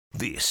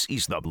This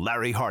is the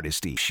Larry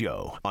Hardesty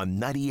Show on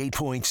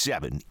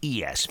 98.7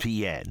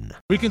 ESPN.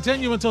 We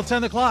continue until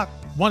 10 o'clock.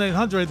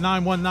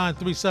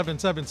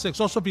 1-800-919-3776.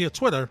 Also via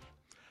Twitter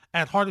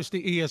at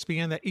Hardesty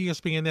ESPN, at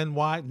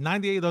ESPNNY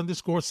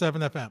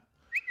 98_7 FM.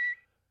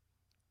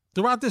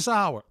 Throughout this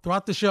hour,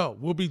 throughout the show,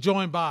 we'll be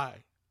joined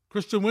by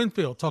Christian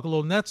Winfield, talk a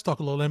little Nets, talk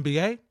a little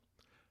NBA.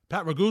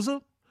 Pat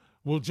Ragusa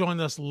will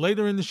join us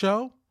later in the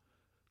show,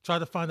 try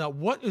to find out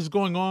what is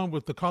going on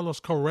with the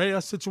Carlos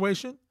Correa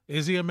situation.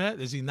 Is he a Met?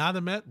 Is he not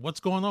a Met? What's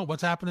going on?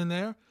 What's happening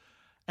there?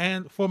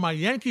 And for my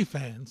Yankee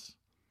fans,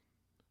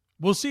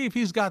 we'll see if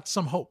he's got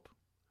some hope.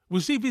 We'll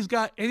see if he's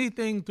got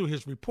anything through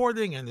his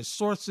reporting and his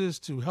sources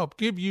to help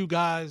give you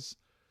guys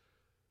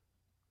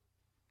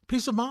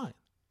peace of mind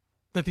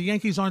that the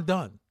Yankees aren't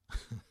done.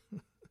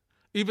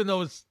 Even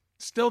though it's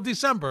still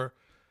December,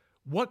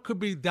 what could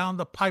be down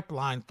the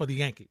pipeline for the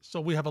Yankees?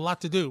 So we have a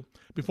lot to do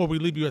before we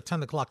leave you at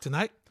 10 o'clock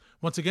tonight.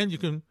 Once again, you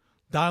can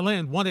dial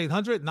in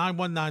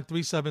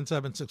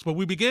 1-800-919-3776. But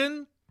we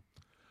begin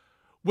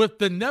with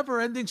the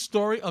never-ending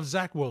story of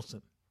Zach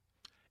Wilson.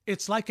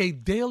 It's like a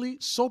daily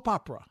soap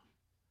opera.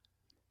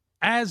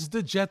 As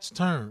the Jets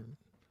turn,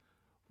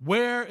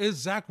 where is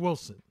Zach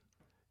Wilson?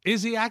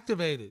 Is he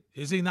activated?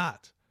 Is he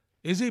not?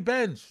 Is he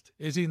benched?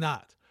 Is he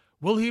not?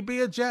 Will he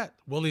be a Jet?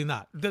 Will he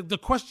not? The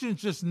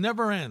questions just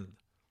never end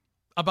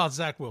about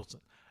Zach Wilson.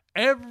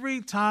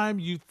 Every time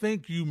you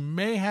think you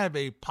may have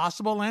a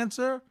possible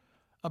answer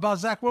about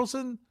Zach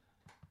Wilson,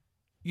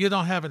 you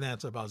don't have an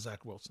answer about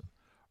Zach Wilson.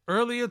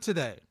 Earlier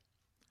today,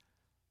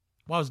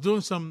 while I was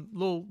doing some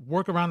little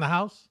work around the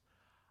house,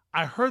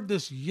 I heard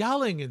this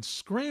yelling and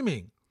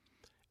screaming.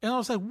 And I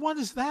was like, what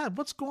is that?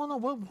 What's going on?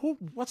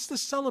 What's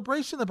this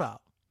celebration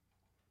about?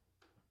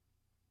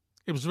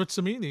 It was Rich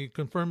Cimini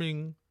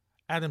confirming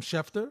Adam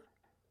Schefter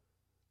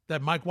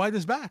that Mike White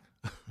is back.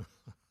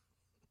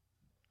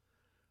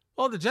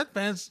 Well, the Jet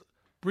fans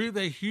breathed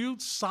a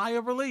huge sigh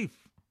of relief.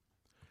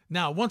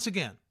 Now, once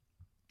again,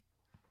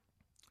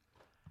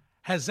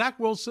 has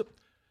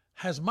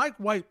Mike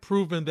White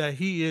proven that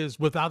he is,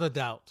 without a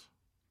doubt,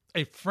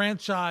 a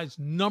franchise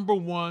number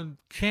one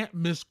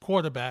can't-miss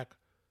quarterback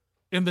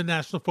in the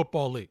National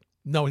Football League?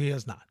 No, he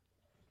has not.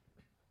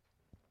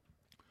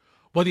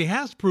 What he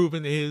has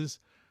proven is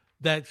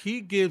that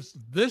he gives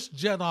this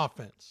Jet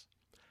offense,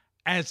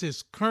 as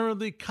is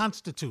currently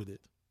constituted,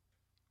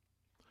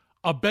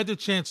 a better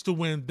chance to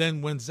win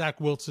than when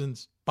Zach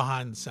Wilson's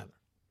behind the center.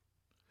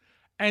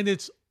 And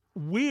it's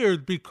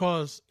weird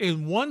because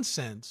in one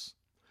sense,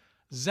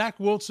 Zach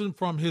Wilson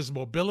from his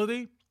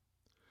mobility,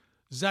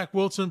 Zach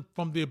Wilson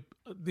from the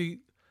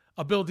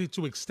ability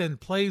to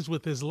extend plays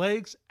with his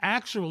legs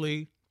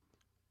actually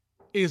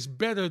is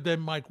better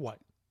than Mike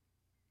White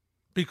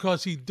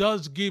because he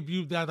does give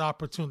you that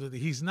opportunity.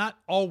 He's not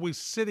always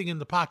sitting in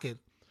the pocket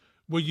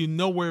where you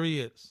know where he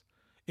is.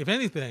 If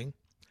anything,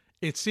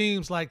 it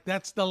seems like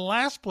that's the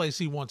last place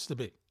he wants to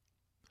be,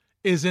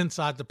 is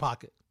inside the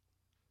pocket.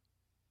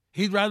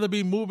 He'd rather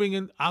be moving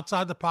in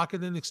outside the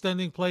pocket and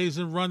extending plays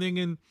and running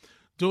and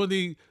doing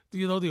the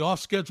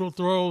off-schedule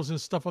throws and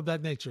stuff of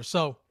that nature.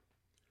 So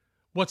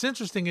what's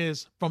interesting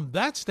is, from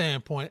that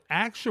standpoint,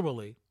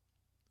 actually,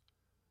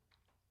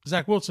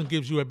 Zach Wilson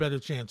gives you a better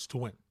chance to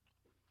win.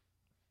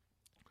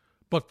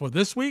 But for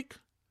this week,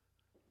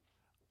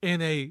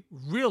 in a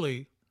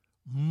really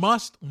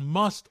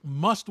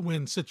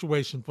must-win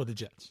situation for the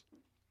Jets.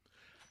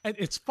 And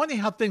it's funny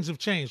how things have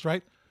changed,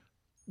 right?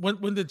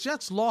 When the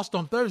Jets lost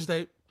on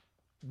Thursday,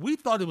 we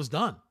thought it was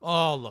done.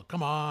 Oh, look,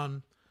 come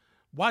on.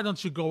 Why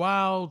don't you go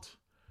out?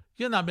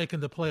 You're not making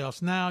the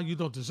playoffs now. You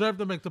don't deserve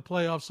to make the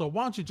playoffs. So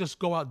why don't you just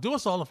go out? Do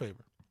us all a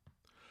favor.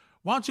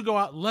 Why don't you go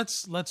out?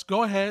 Let's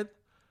go ahead,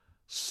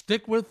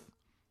 stick with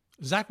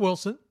Zach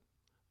Wilson,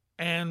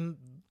 and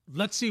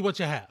let's see what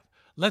you have.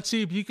 Let's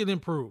see if you can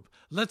improve.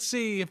 Let's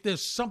see if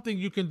there's something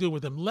you can do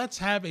with him. Let's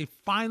have a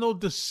final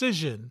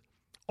decision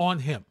on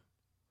him.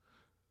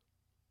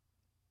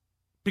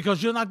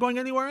 Because you're not going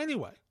anywhere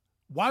anyway.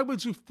 Why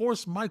would you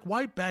force Mike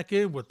White back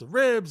in with the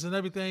ribs and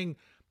everything?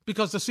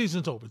 Because the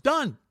season's over.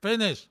 Done.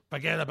 Finished.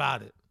 Forget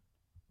about it.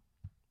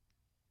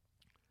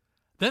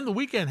 Then the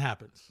weekend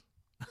happens.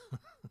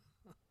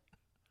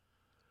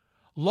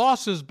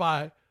 Losses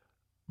by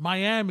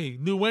Miami,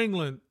 New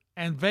England,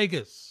 and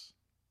Vegas.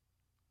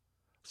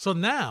 So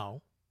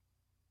now,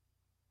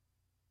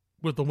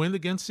 with the win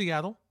against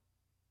Seattle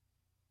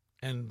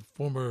and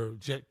former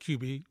Jet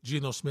QB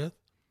Geno Smith,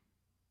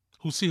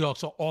 who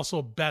Seahawks are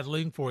also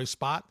battling for a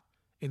spot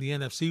in the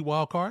NFC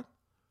wildcard,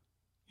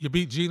 you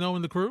beat Geno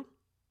and the crew.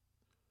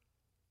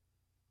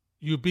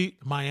 You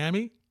beat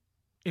Miami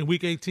in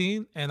Week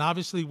 18, and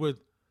obviously with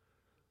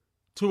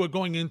Tua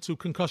going into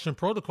concussion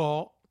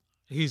protocol,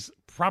 he's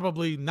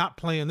probably not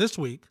playing this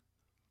week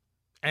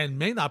and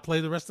may not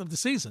play the rest of the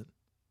season.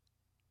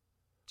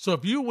 So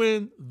if you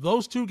win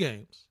those two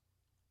games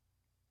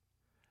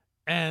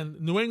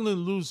and New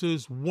England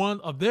loses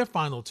one of their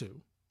final two,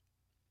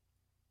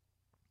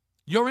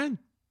 you're in.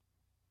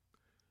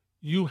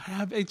 You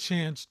have a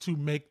chance to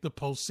make the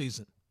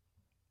postseason.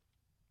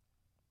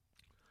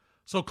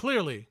 So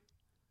clearly,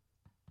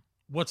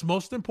 what's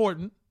most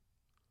important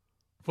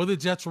for the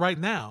Jets right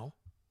now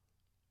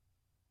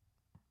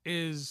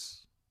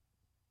is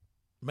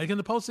making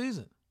the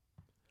postseason.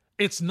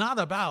 It's not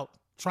about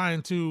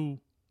trying to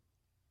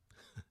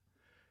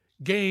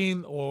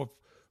gain or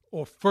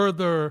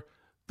further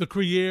the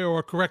career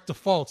or correct the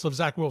faults of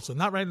Zach Wilson.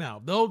 Not right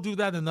now. They'll do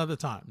that another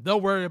time.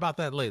 They'll worry about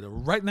that later.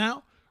 Right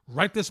now,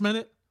 right this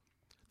minute,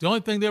 the only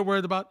thing they're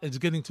worried about is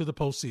getting to the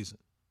postseason.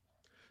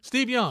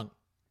 Steve Young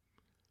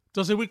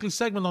does a weekly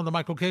segment on the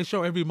Michael Kay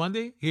Show every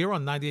Monday here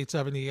on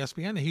 98.7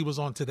 ESPN, and he was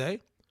on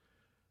today.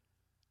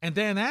 And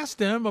Dan asked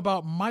him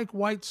about Mike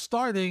White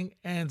starting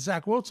and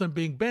Zach Wilson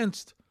being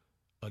benched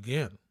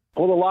again.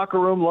 Well, the locker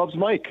room loves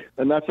Mike,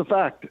 and that's a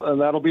fact, and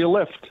that'll be a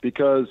lift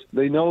because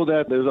they know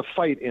that there's a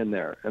fight in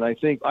there. And I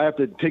think I have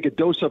to take a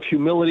dose of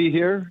humility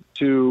here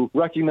to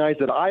recognize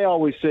that I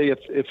always say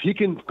if he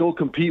can go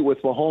compete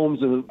with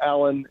Mahomes and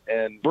Allen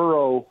and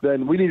Burrow,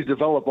 then we need to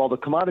develop all the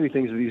commodity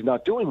things that he's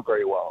not doing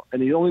very well.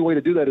 And the only way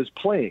to do that is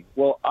playing.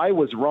 Well, I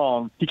was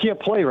wrong. He can't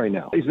play right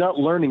now. He's not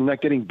learning,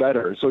 not getting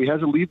better. So he has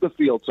to leave the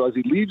field. So as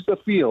he leaves the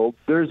field,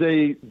 there's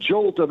a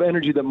jolt of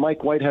energy that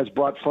Mike White has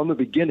brought from the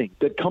beginning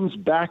that comes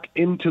back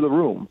into the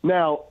room.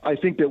 Now, I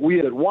think that we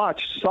had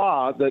watched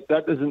saw that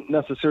doesn't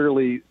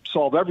necessarily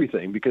solve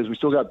everything because we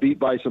still got beat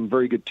by some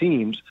very good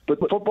teams. But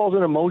football's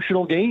an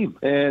emotional game.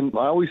 And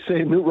I always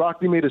say Newt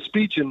Rockney made a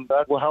speech, and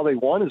that's how they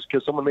won is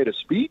because someone made a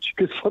speech.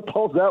 Because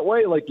football's that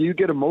way. Like, you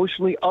get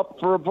emotionally up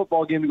for a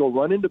football game to go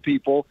run into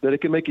people, that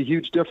it can make a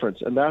huge difference.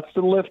 And that's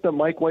the lift that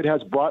Mike White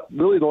has brought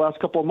really the last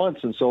couple of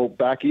months. And so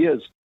back he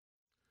is.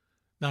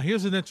 Now,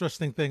 here's an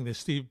interesting thing that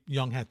Steve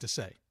Young had to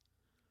say.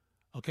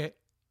 Okay?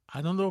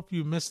 I don't know if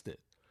you missed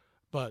it,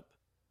 but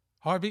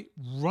Harvey,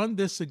 run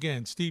this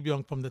again. Steve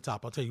Young from the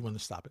top. I'll tell you when to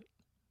stop it.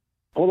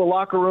 Well, the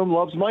locker room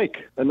loves Mike,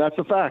 and that's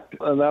a fact,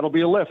 and that'll be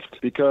a lift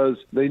because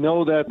they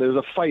know that there's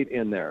a fight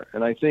in there.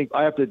 And I think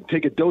I have to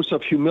take a dose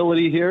of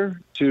humility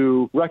here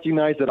to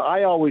recognize that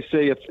I always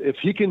say if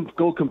he can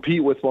go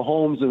compete with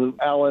Mahomes and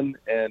Allen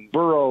and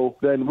Burrow,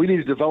 then we need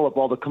to develop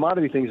all the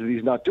commodity things that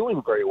he's not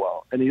doing very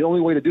well. And the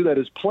only way to do that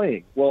is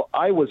playing. Well,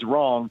 I was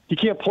wrong. He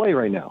can't play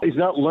right now. He's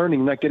not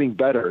learning, not getting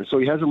better. So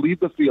he has to leave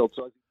the field.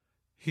 So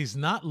he's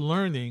not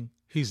learning.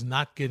 He's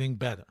not getting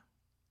better.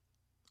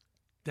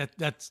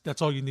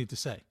 That's all you need to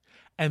say.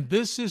 And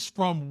this is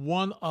from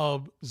one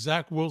of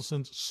Zach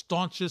Wilson's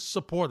staunchest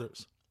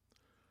supporters.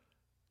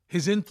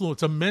 His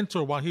influence, a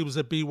mentor while he was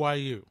at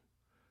BYU.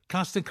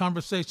 Constant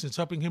conversations,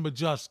 helping him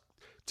adjust,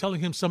 telling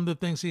him some of the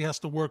things he has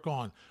to work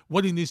on,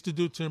 what he needs to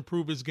do to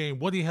improve his game,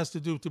 what he has to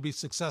do to be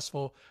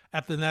successful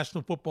at the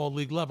National Football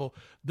League level.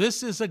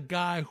 This is a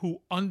guy who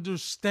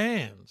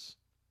understands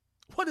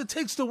what it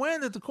takes to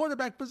win at the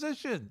quarterback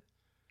position.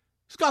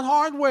 He's got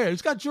hardware.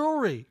 He's got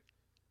jewelry.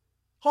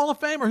 Hall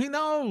of Famer, he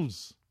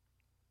knows.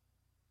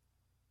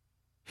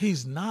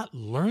 He's not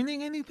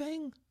learning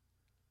anything?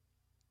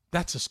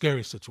 That's a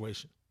scary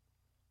situation.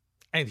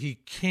 And he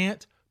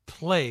can't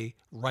play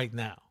right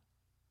now.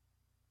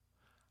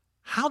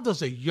 How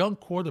does a young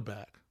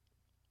quarterback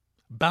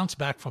bounce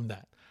back from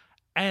that?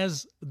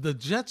 As the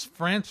Jets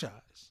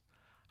franchise,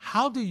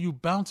 how do you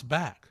bounce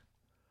back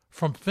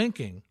from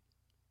thinking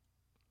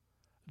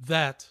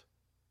that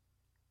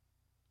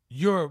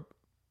your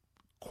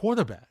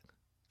quarterback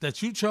that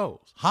you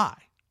chose high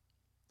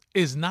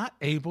is not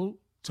able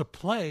to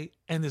play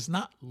and is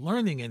not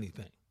learning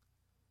anything?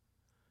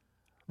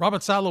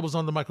 Robert Saleh was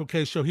on the Michael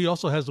Kay Show. He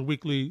also has a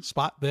weekly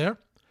spot there.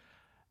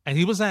 And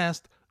he was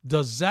asked,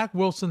 does Zach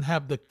Wilson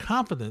have the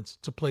confidence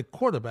to play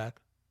quarterback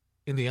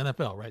in the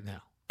NFL right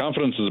now?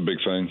 Confidence is a big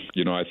thing.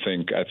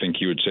 I think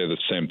he would say the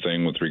same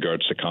thing with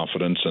regards to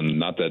confidence, and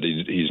not that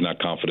he's not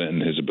confident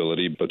in his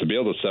ability, but to be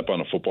able to step on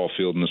a football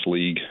field in this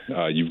league,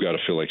 you've got to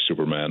feel like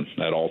Superman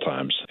at all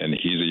times. And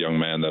he's a young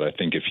man that I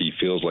think if he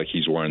feels like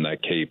he's wearing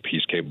that cape,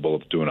 he's capable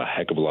of doing a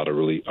heck of a lot of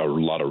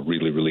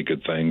really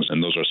good things.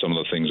 And those are some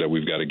of the things that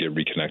we've got to get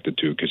reconnected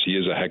to, because he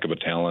is a heck of a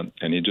talent,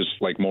 and he just,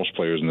 like most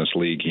players in this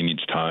league, he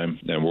needs time,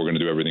 and we're going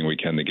to do everything we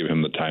can to give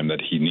him the time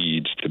that he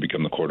needs to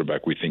become the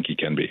quarterback we think he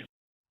can be.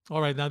 All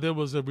right, now there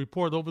was a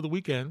report over the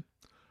weekend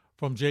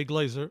from Jay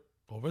Glazer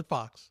over at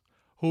Fox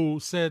who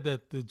said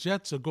that the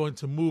Jets are going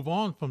to move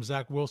on from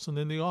Zach Wilson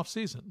in the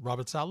offseason.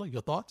 Robert Saleh,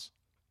 your thoughts?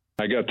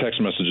 I got text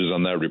messages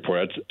on that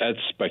report. That's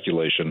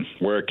speculation.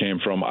 Where it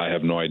came from, I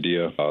have no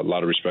idea. A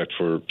lot of respect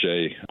for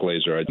Jay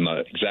Glazer. I'm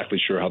not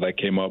exactly sure how that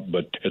came up,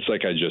 but it's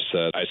like I just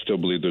said. I still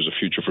believe there's a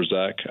future for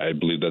Zach. I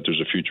believe that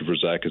there's a future for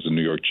Zach as a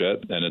New York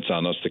Jet, and it's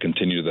on us to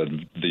continue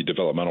the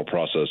developmental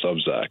process of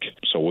Zach.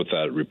 So with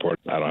that report,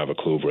 I don't have a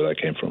clue of where that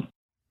came from.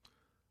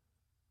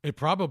 It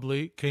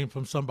probably came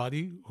from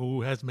somebody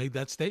who has made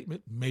that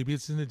statement. Maybe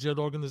it's in the Jet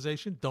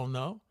organization. Don't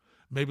know.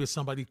 Maybe it's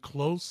somebody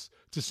close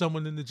to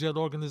someone in the Jet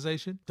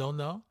organization. Don't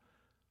know.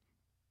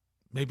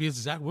 Maybe it's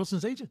Zach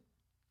Wilson's agent.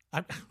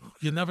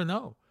 You never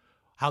know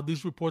how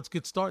these reports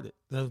get started.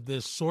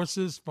 There's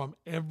sources from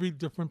every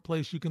different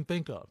place you can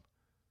think of.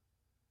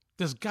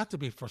 There's got to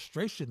be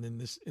frustration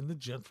in the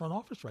Jet front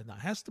office right now.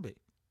 It has to be.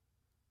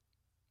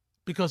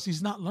 Because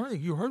he's not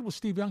learning. You heard what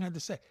Steve Young had to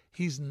say.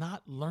 He's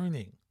not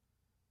learning.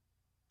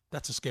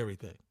 That's a scary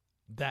thing.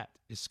 That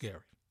is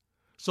scary.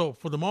 So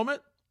for the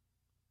moment,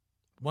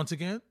 once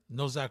again,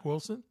 no Zach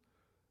Wilson.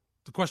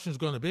 The question is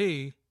going to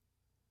be,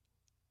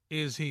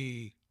 is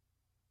he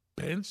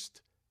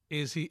benched?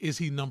 Is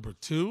he number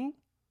 2?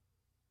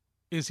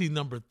 Is he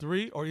number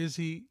 3? Or is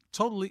he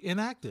totally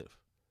inactive?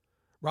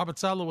 Robert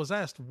Saleh was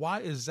asked, why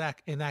is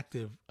Zach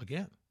inactive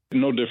again?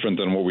 No different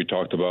than what we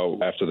talked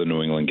about after the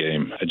New England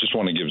game. I just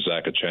want to give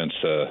Zach a chance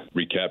to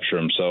recapture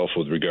himself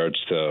with regards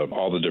to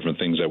all the different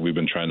things that we've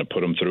been trying to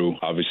put him through.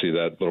 Obviously,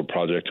 that little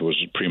project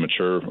was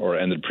premature or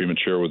ended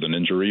premature with an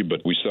injury,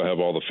 but we still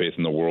have all the faith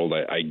in the world.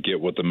 I get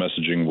what the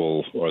messaging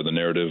will or the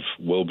narrative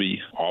will be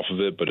off of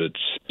it, but it's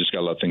just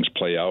got to let things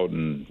play out,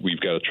 and we've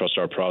got to trust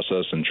our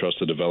process and trust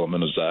the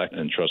development of Zach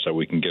and trust that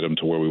we can get him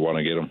to where we want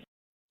to get him.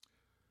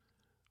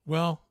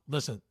 Well,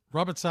 listen,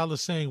 Robert Saleh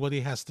is saying what he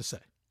has to say.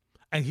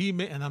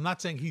 And I'm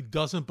not saying he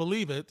doesn't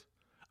believe it.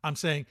 I'm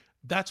saying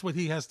that's what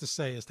he has to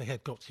say as the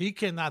head coach. He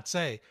cannot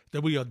say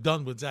that we are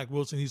done with Zach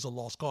Wilson. He's a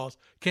lost cause.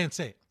 Can't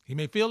say it. He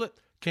may feel it.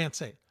 Can't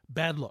say it.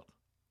 Bad luck.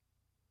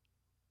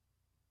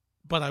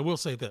 But I will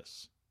say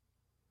this.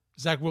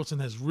 Zach Wilson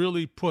has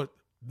really put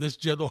this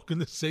Jet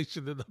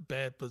organization in a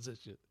bad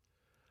position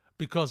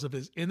because of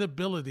his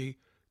inability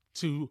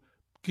to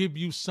give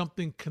you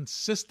something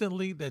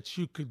consistently that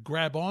you could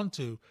grab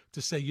onto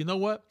to say, you know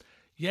what?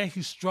 Yeah,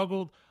 he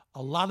struggled.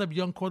 A lot of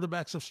young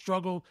quarterbacks have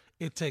struggled.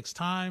 It takes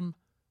time,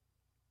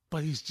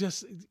 but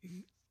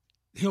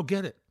he'll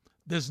get it.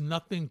 There's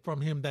nothing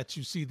from him that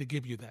you see to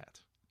give you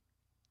that.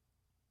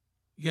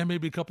 Yeah,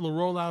 maybe a couple of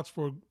rollouts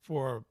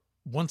for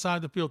one side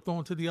of the field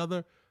thrown to the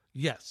other.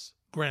 Yes,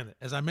 granted.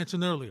 As I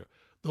mentioned earlier,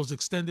 those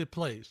extended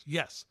plays,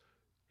 yes,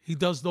 he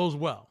does those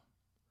well.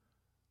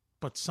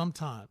 But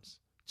sometimes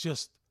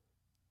just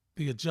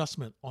the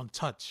adjustment on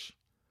touch,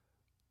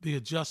 the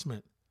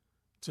adjustment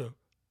to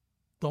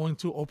throwing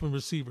to open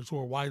receivers who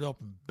are wide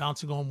open,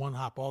 bouncing on one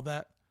hop, all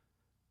that,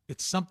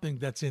 it's something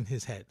that's in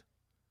his head.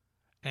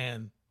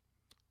 And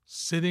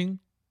sitting,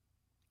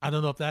 I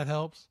don't know if that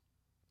helps.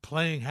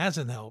 Playing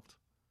hasn't helped.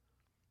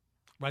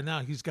 Right now,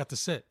 he's got to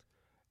sit.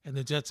 And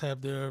the Jets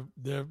have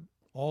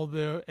all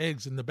their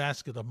eggs in the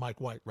basket of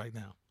Mike White right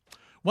now.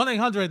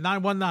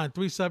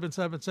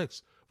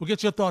 1-800-919-3776. We'll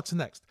get your thoughts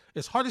next.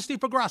 It's Hardesty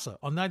for Grassa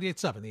on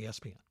 98.7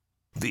 ESPN.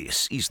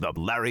 This is the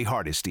Larry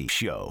Hardesty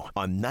Show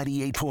on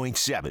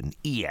 98.7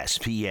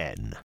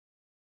 ESPN.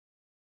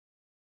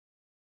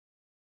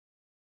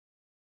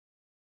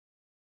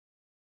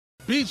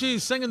 Bee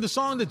Gees singing the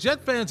song the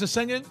Jet fans are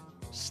singing,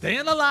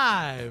 Staying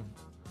Alive,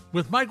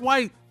 with Mike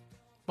White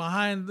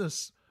behind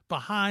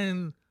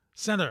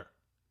center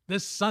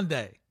this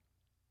Sunday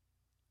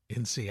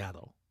in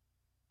Seattle.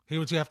 Hear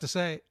what you have to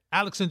say.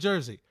 Alex in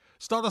Jersey.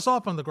 Start us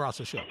off on the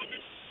Grassa Show.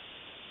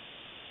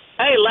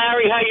 Hey,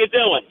 Larry, how you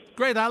doing?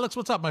 Great, Alex.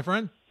 What's up, my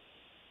friend?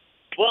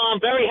 Well, I'm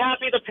very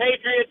happy the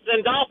Patriots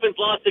and Dolphins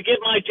lost to give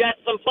my Jets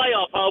some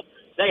playoff hope.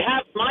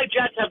 My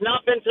Jets have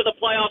not been to the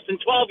playoffs in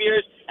 12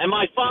 years, and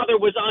my father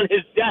was on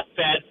his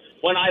deathbed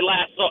when I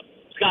last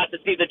got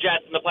to see the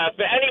Jets in the playoffs.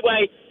 But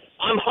anyway,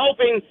 I'm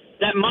hoping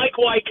that Mike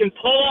White can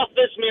pull off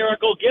this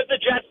miracle, give the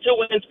Jets 2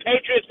 wins,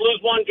 Patriots lose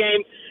 1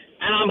 game,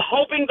 and I'm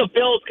hoping the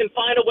Bills can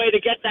find a way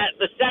to get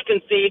the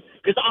second seed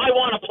because I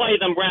want to play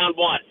them round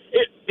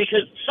 1.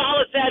 Because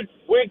Saleh said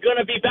we're going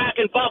to be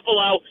back in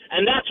Buffalo,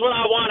 and that's what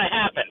I want to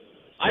happen.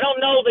 I don't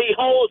know the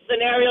whole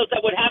scenarios that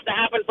would have to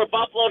happen for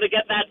Buffalo to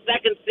get that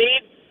second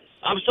seed.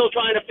 I'm still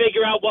trying to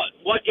figure out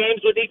what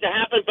games would need to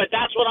happen, but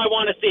that's what I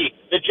want to see.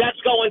 The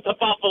Jets go into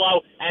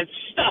Buffalo and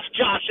stuff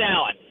Josh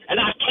Allen, and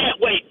I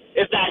can't wait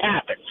if that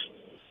happens.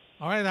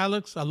 All right,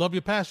 Alex, I love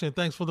your passion.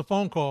 Thanks for the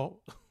phone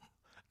call.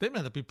 They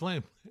might not be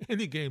playing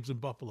any games in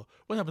Buffalo.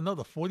 We'll have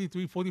another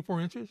 43, 44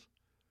 inches.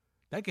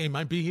 That game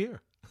might be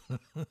here.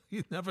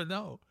 You never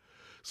know.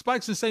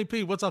 Spike's in St.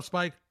 Pete. What's up,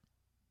 Spike?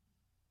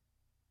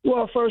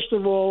 Well, first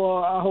of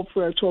all,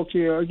 hopefully I talk to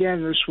you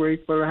again this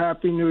week, but a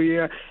Happy New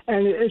Year.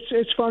 And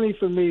it's funny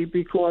for me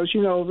because,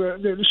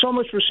 there's so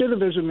much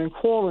recidivism in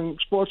calling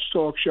sports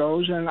talk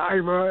shows, and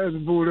Ira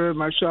and Buddha and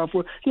myself,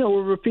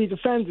 we're repeat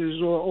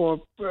offenders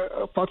or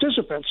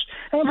participants.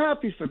 And I'm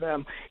happy for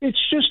them.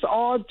 It's just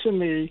odd to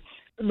me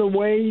the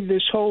way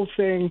this whole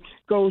thing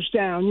goes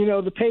down.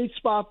 The paid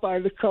spot by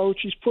the coach,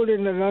 he's put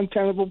in an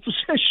untenable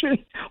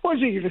position.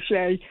 What's he going to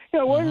say?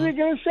 What are they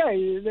going to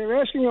say? They're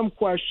asking him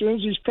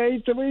questions. He's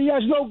paid to. He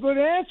has no good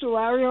answer,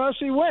 Larry, unless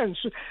he wins.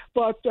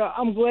 But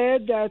I'm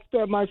glad that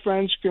my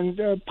friends can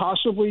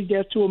possibly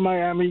get to a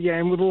Miami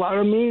game with a lot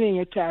of meaning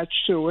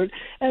attached to it.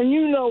 And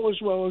you know as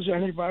well as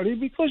anybody,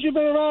 because you've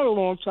been around a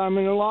long time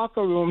in the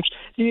locker rooms,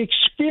 the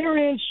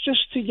experience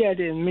just to get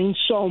in means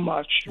so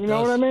much. You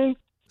know what I mean?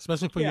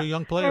 Especially for your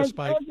young players,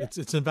 Spike.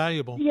 It's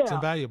invaluable. Yeah, it's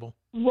invaluable.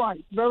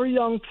 Right. Very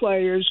young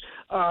players.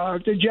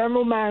 The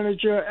general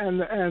manager and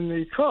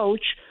the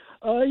coach,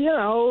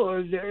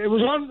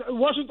 it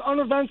wasn't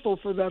uneventful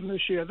for them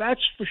this year.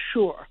 That's for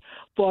sure.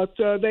 But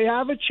they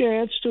have a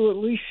chance to at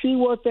least see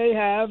what they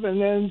have, and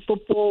then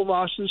football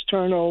rosters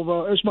turn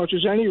over as much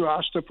as any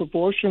roster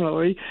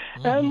proportionally.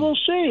 And we'll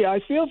see. I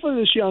feel for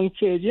this young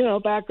kid.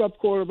 Backup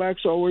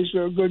quarterback's always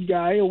a good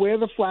guy. He'll wear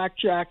the flak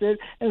jacket,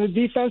 and the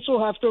defense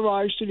will have to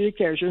rise to the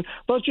occasion.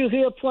 But you'll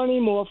hear plenty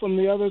more from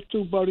the other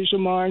two buddies of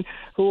mine,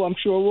 who I'm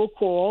sure will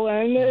call.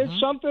 And it's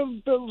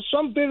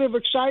some bit of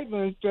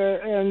excitement.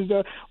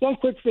 And one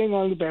quick thing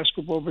on the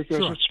basketball,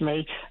 because it's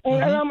me.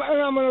 And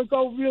I'm going to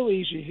go real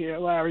easy here,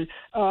 Larry.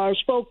 I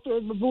spoke to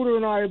Buddha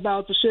and I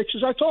about the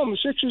Sixers. I told him the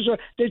Sixers,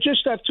 they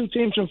just have two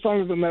teams in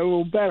front of them that are a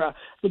little better.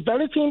 The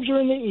better teams are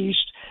in the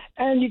East,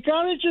 and you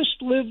got to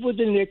just live with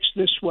the Knicks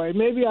this way.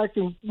 Maybe I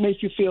can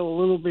make you feel a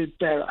little bit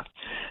better.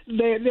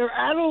 They're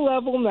at a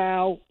level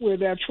now where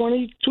they're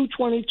 22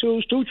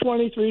 22s, 2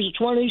 23s,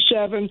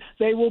 27.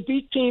 They will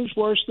beat teams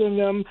worse than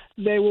them.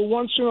 They will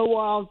once in a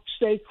while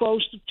stay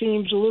close to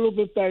teams a little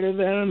bit better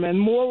than them, and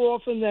more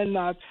often than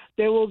not,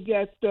 they will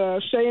get,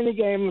 stay in the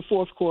game in the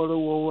fourth quarter,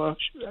 will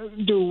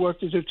do what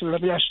they did to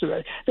them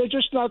yesterday. They're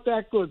just not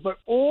that good. But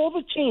all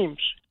the teams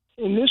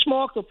in this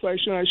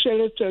marketplace, and I said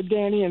it to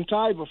Danny and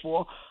Ty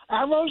before,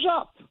 arrows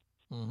up.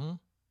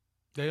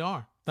 They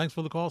are. Thanks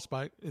for the call,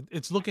 Spike.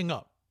 It's looking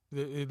up.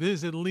 It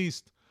is at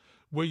least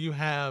where you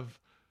have,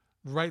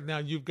 right now,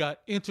 you've got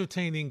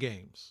entertaining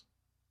games,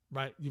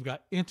 right? You've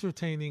got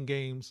entertaining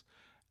games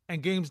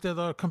and games that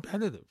are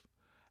competitive.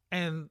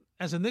 And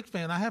as a Knicks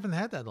fan, I haven't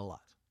had that a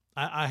lot.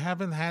 I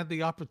haven't had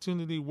the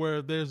opportunity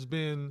where there's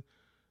been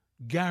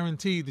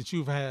guaranteed that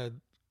you've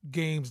had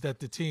games that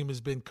the team has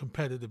been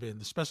competitive in,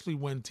 especially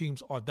when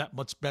teams are that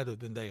much better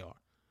than they are.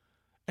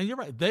 And you're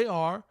right. They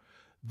are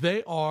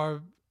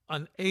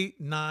an 8,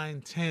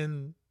 9,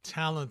 10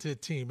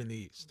 talented team in the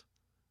East.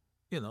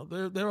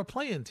 They're a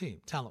playing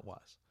team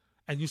talent-wise.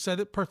 And you said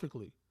it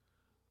perfectly,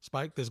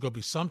 Spike. There's going to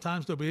be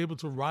sometimes they'll be able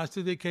to rise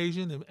to the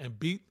occasion and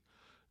beat,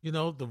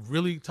 the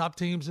really top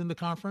teams in the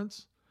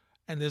conference.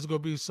 And there's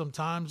going to be some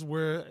times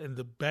where in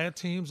the bad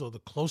teams or the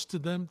close to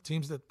them,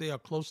 teams that they are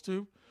close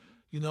to,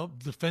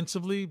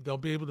 defensively, they'll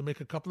be able to make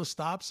a couple of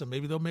stops and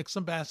maybe they'll make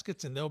some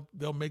baskets and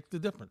they'll make the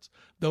difference.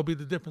 They'll be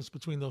the difference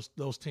between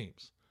those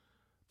teams.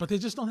 But they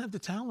just don't have the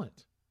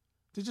talent.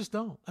 They just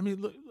don't. I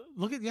mean,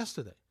 look at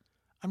yesterday.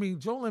 I mean,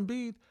 Joel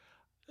Embiid,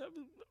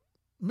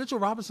 Mitchell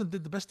Robinson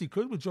did the best he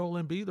could with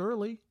Joel Embiid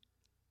early.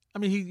 I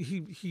mean,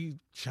 he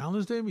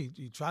challenged him.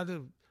 He tried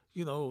to,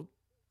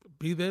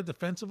 be there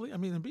defensively. I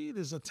mean, Embiid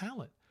is a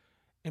talent.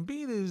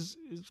 Embiid is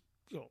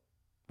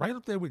right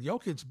up there with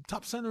Jokic,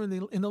 top center in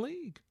the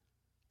league.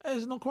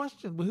 There's no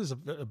question. With his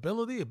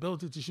ability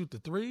to shoot the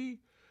three,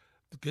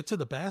 to get to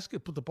the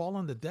basket, put the ball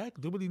on the deck,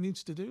 do what he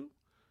needs to do.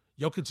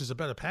 Jokic is a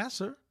better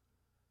passer,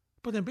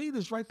 but Embiid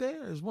is right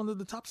there as one of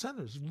the top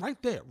centers,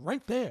 right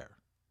there.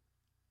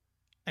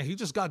 And he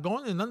just got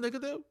going and nothing they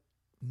could do.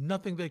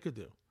 Nothing they could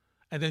do.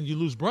 And then you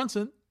lose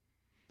Brunson,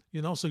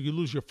 so you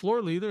lose your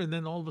floor leader, and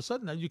then all of a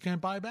sudden now you can't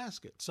buy a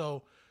basket.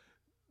 So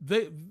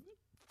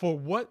for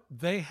what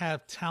they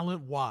have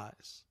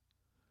talent-wise,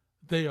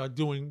 they are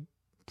doing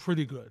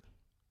pretty good.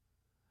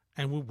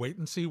 And we'll wait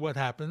and see what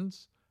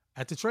happens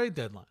at the trade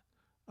deadline.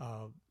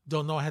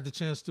 Don't know. I had the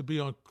chance to be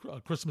on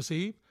Christmas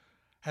Eve.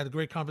 Had a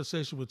great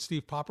conversation with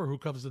Steve Popper, who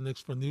covers the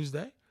Knicks for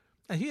Newsday.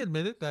 And he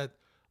admitted that,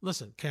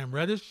 listen, Cam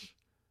Reddish,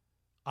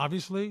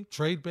 obviously,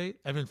 trade bait.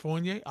 Evan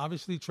Fournier,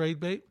 obviously, trade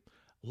bait.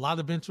 A lot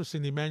of interest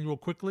in Emmanuel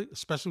Quickley,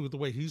 especially with the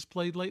way he's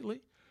played lately.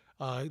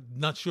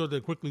 Not sure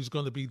that Quickley's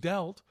going to be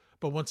dealt,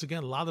 but once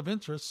again, a lot of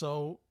interest.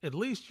 So at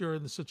least you're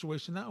in the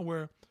situation now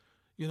where,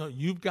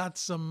 you've got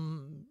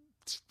some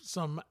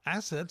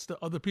assets that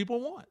other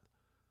people want.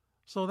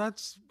 So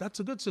that's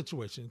a good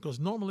situation because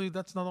normally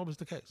that's not always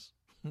the case.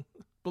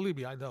 Believe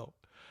me, I know.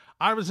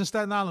 Ira's in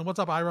Staten Island. What's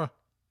up, Ira?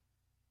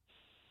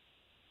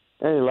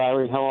 Hey,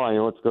 Larry. How are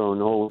you? What's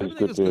going on? Always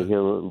good to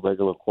hear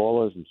regular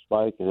callers and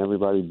Spike and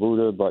everybody,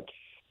 Buddha. But,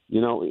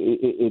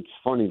 it's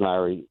funny,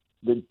 Larry.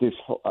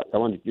 I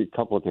want to do a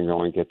couple of things I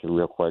want to get to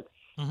real quick.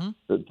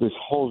 This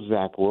whole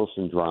Zach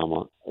Wilson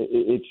drama,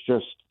 it's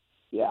just,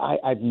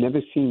 I've never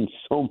seen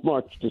so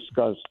much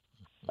discussed.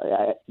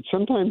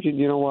 Sometimes,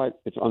 you know what?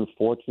 It's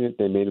unfortunate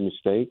they made a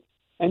mistake,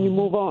 and you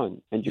move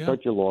on, and you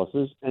cut your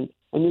losses, and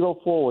you go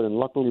forward. And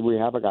luckily we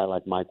have a guy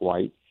like Mike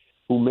White,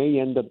 who may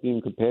end up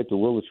being compared to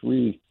Willis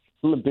Reed,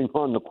 limping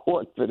on the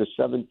court for the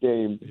seventh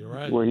game,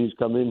 where he's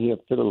come in here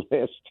for the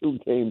last two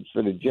games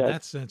for the Jets. In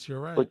that sense, you're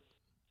right.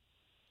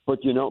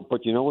 But you know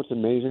what's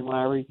amazing,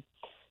 Larry?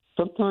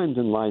 Sometimes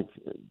in life,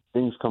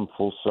 things come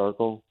full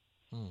circle.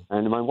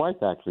 And my wife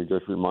actually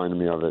just reminded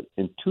me of it.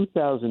 In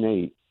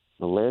 2008,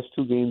 the last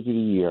two games of the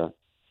year,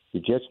 the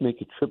Jets make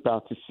a trip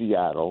out to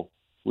Seattle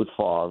with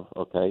Favre,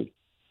 okay?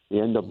 They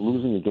end up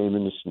losing a game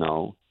in the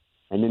snow.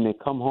 And then they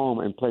come home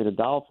and play the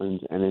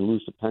Dolphins, and they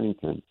lose to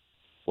Pennington.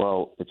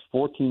 Well, it's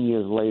 14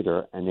 years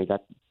later, and they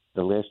got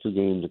the last two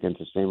games against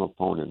the same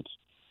opponents.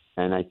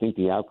 And I think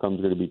the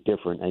outcome's going to be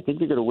different. I think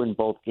they're going to win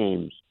both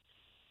games.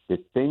 The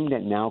thing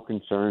that now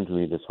concerns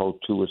me, this whole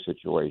Tua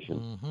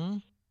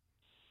situation,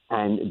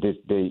 and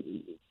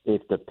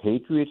if the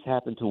Patriots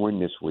happen to win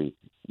this week,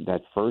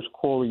 that first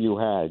caller you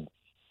had,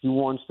 he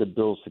wants the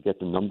Bills to get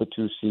the number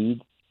 2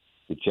 seed,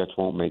 the Jets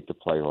won't make the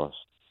playoffs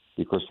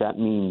because that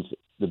means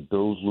the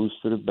Bills lose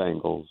to the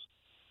Bengals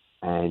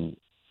and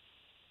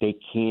they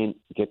can't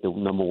get the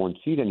number 1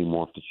 seed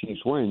anymore if the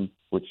Chiefs win,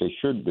 which they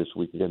should this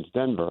week against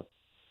Denver.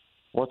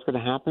 What's going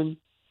to happen?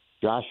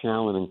 Josh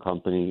Allen and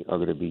company are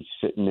going to be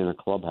sitting in a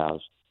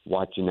clubhouse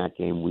watching that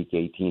game week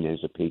 18 as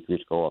the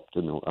Patriots go up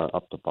to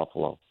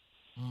Buffalo.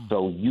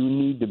 So you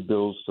need the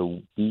Bills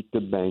to beat the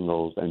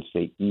Bengals and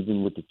stay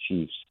even with the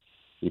Chiefs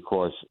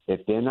because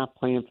if they're not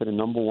playing for the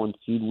number 1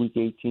 seed week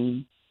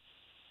 18,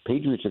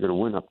 Patriots are going to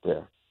win up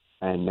there,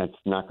 and that's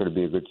not going to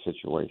be a good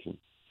situation.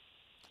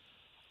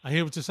 I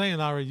hear what you're saying,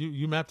 Ari.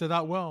 You mapped it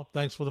out well.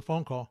 Thanks for the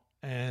phone call.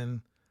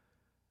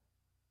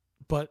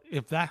 But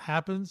if that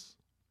happens,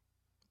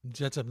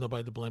 Jets have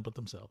nobody to blame but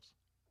themselves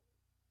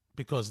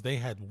because they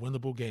had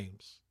winnable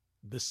games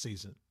this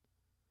season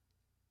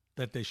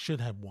that they should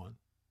have won.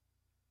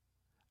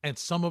 And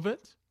some of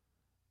it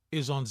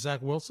is on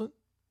Zach Wilson,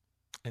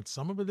 and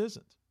some of it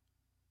isn't.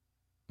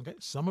 Okay?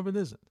 Some of it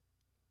isn't.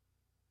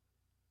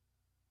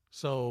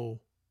 So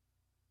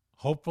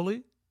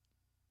hopefully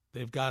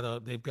they've got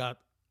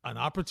an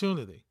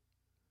opportunity.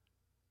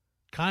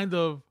 Kind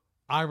of,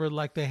 Ira,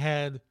 like they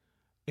had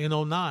in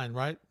 2009,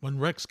 right? When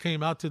Rex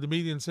came out to the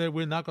media and said,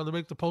 we're not going to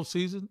make the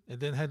postseason, and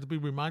then had to be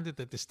reminded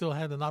that they still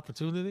had an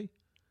opportunity.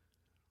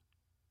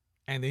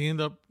 And they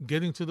end up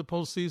getting to the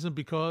postseason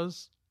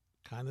because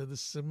kind of the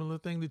similar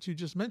thing that you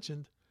just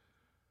mentioned,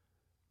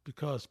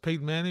 because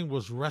Peyton Manning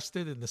was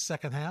rested in the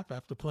second half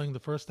after playing the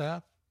first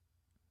half,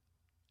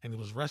 and he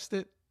was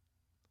rested,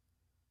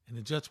 and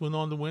the Jets went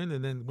on to win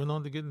and then went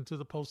on to get into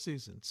the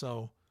postseason.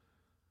 So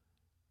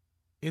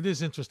it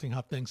is interesting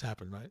how things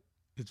happen, right?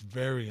 It's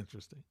very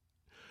interesting.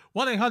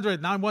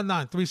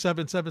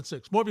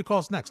 1-800-919-3776. More of your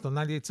calls next on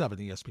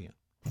 98.7 ESPN.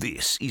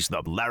 This is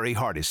the Larry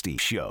Hardesty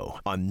Show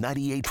on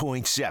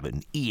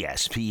 98.7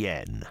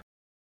 ESPN.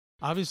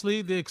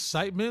 Obviously, the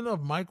excitement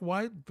of Mike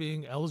White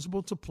being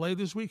eligible to play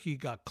this week, he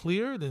got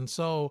cleared, and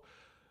so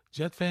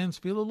Jet fans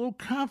feel a little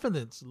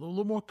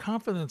more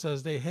confidence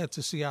as they head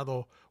to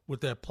Seattle with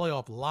their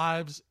playoff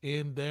lives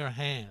in their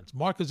hands.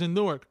 Mark is in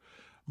Newark.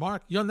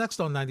 Mark, you're next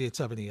on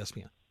 98.7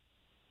 ESPN.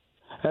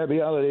 Happy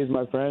holidays,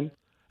 my friend.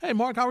 Hey,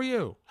 Mark, how are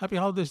you? Happy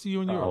holidays to you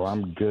and yours. Oh,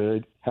 I'm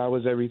good. How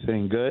was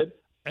everything? Good?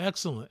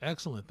 Excellent,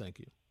 thank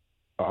you.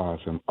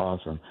 Awesome.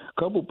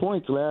 Couple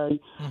points,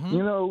 Larry. Mm-hmm.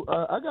 You know,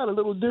 I got a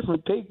little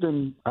different take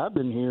than I've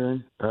been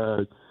hearing.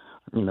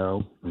 You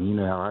know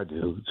how I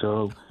do.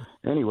 So,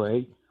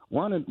 anyway,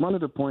 one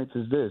of the points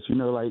is this. You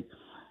know, like,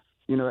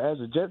 you know, as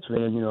a Jets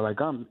fan, you know,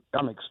 like I'm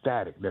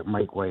ecstatic that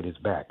Mike White is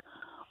back.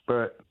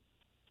 But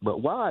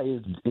why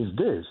is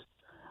this?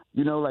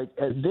 You know, like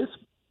at this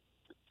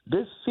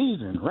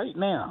season right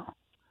now,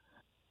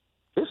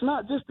 it's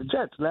not just the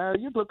Jets,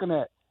 Larry. You're looking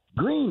at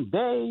Green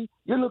Bay.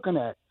 You're looking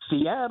at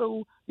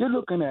Seattle. You're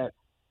looking at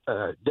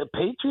the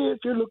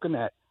Patriots. You're looking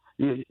at,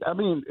 I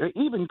mean,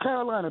 even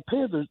Carolina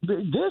Panthers.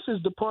 This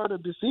is the part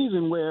of the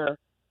season where,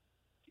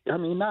 I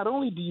mean, not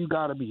only do you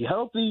got to be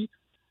healthy,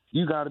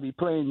 you got to be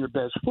playing your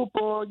best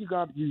football. You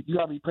got to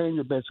be playing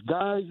your best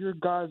guys. Your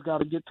guys got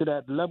to get to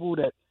that level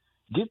that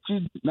gets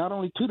you not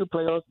only to the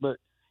playoffs, but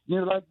you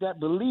know, like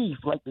that belief,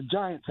 like the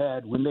Giants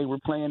had when they were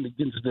playing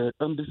against the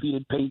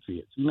undefeated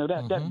Patriots. You know,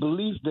 that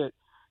belief that,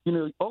 you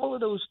know, all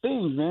of those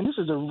things, man. This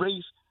is a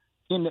race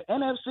in the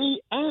NFC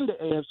and the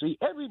AFC.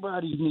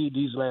 Everybody needs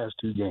these last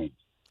two games.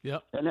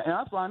 Yep. And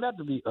I find that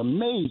to be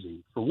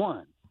amazing, for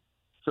one.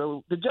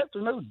 So the Jets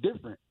are no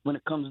different when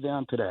it comes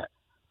down to that.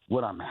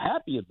 What I'm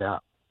happy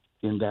about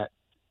in that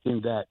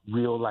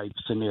real life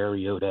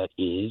scenario that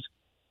is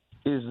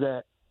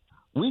that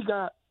we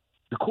got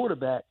the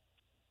quarterback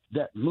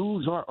that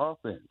moves our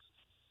offense,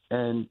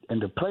 and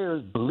the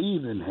players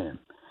believe in him.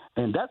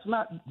 And that's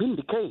not been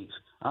the case.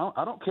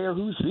 I don't care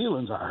whose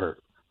feelings I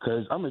hurt,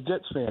 because I'm a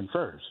Jets fan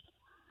first.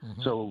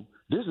 Mm-hmm. So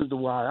this is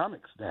why I'm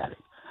ecstatic.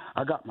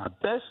 I got my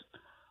best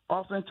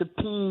offensive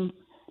team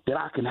that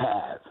I can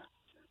have,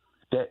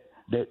 that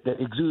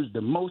exudes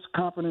the most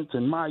confidence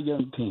in my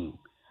young team.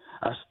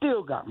 I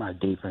still got my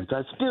defense.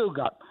 I still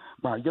got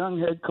my young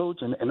head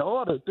coach and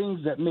all the things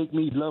that make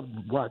me love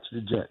to watch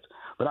the Jets.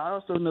 But I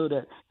also know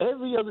that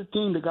every other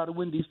team that got to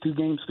win these two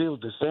games feels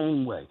the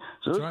same way.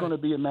 So it's going to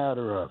be a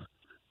matter of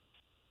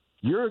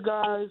your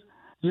guys,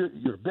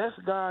 your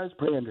best guys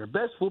playing their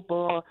best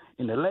football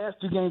in the last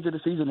two games of the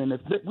season. And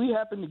if we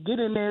happen to get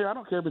in there, I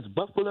don't care if it's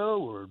Buffalo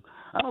or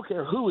I don't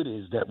care who it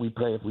is that we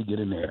play if we get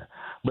in there.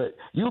 But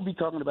you'll be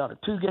talking about a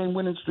 2-game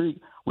winning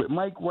streak with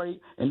Mike White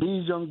and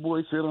these young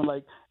boys feeling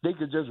like they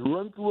could just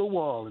run through a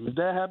wall. And if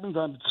that happens,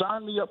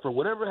 sign me up for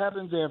whatever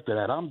happens after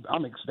that.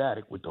 I'm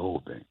ecstatic with the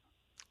whole thing.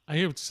 I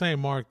hear what you're saying,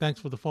 Mark.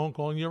 Thanks for the phone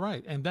call, and you're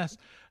right. And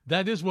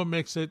that is what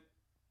makes it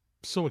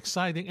so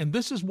exciting. And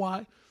this is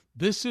why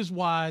the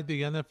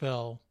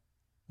NFL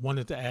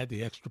wanted to add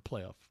the extra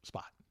playoff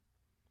spot.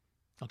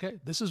 Okay?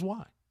 This is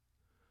why.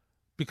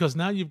 Because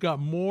now you've got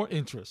more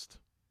interest.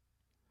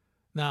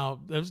 Now,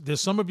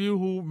 there's some of you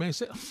who may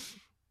say,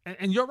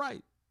 and you're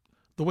right,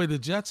 The way the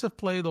Jets have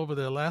played over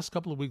their last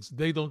couple of weeks,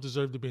 they don't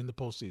deserve to be in the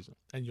postseason.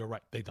 And you're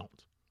right, they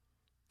don't.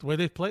 The way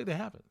they've played, they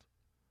haven't.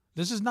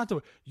 This is not the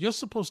way. You're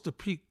supposed to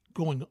peak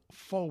going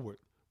forward,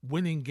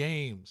 winning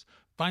games,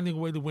 finding a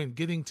way to win,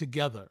 getting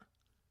together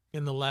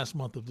in the last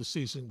month of the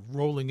season,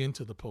 rolling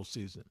into the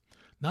postseason.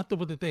 Not the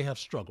way that they have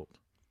struggled.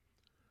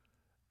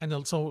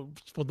 And so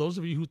for those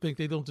of you who think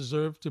they don't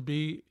deserve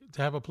to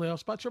have a playoff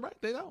spot, you're right,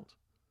 they don't.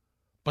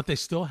 But they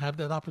still have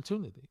that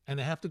opportunity, and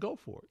they have to go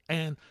for it.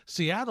 And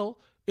Seattle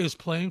is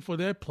playing for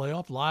their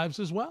playoff lives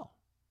as well.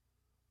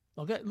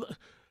 Okay, look,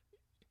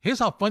 here's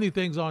how funny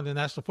things are in the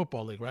National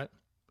Football League, right?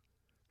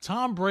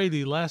 Tom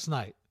Brady last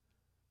night,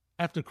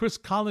 after Chris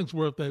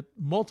Collinsworth at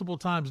multiple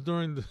times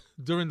during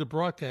the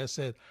broadcast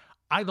said,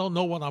 "I don't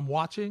know what I'm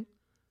watching.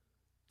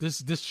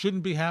 This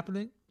shouldn't be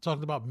happening."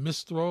 Talking about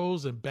missed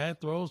throws and bad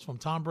throws from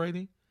Tom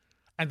Brady,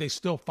 and they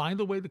still find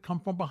a way to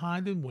come from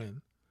behind and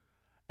win.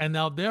 And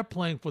now they're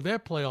playing for their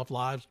playoff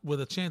lives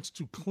with a chance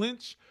to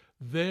clinch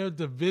their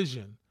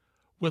division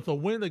with a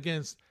win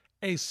against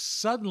a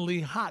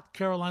suddenly hot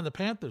Carolina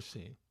Panthers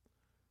team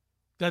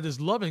that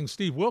is loving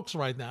Steve Wilkes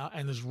right now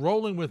and is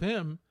rolling with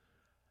him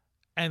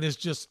and is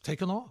just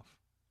taking off.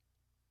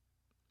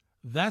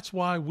 That's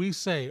why we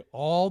say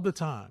all the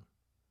time,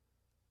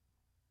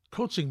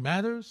 coaching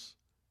matters.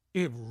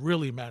 It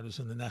really matters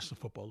in the National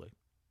Football League.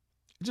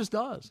 It just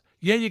does.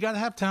 Yeah, you got to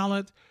have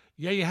talent.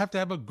 Yeah, you have to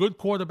have a good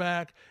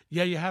quarterback.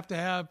 Yeah, you have to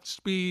have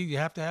speed. You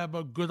have to have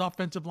a good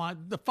offensive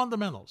line, the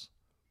fundamentals.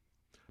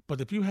 But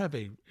if you have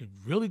a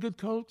really good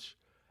coach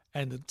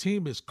and the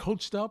team is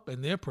coached up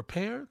and they're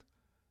prepared,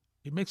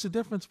 it makes a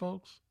difference,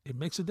 folks. It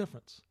makes a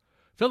difference.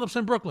 Phillips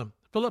in Brooklyn.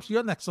 Phillips,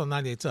 you're next on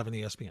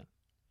 98.7 ESPN.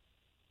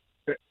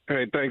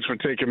 Hey, thanks for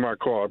taking my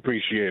call. I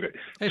appreciate it.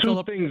 Hey, Two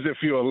Phillip. things, if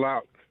you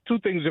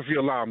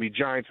allow me,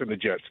 Giants and the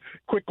Jets.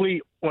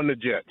 Quickly on the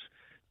Jets.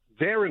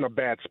 They're in a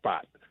bad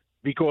spot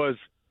because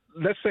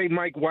let's say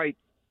Mike White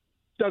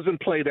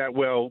doesn't play that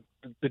well,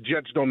 the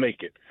Jets don't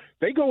make it.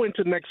 They go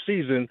into next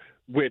season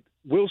with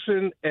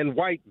Wilson and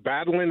White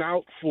battling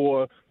out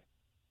for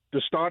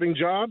the starting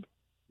job.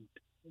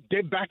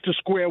 They're back to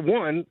square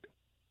one,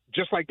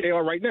 just like they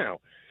are right now.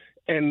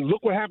 And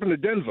look what happened to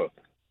Denver.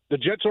 The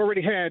Jets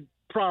already had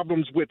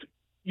problems with,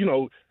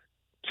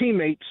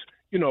 teammates,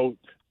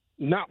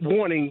 not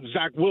wanting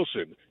Zach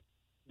Wilson.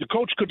 The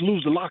coach could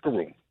lose the locker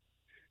room.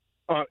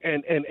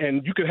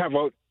 And you could have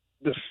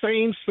the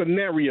same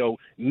scenario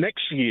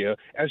next year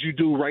as you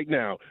do right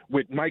now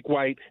with Mike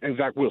White and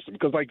Zach Wilson.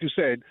 Because like you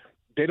said,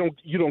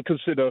 you don't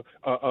consider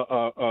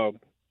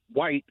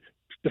White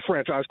the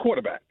franchise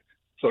quarterback.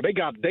 So they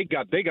got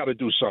to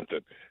do something.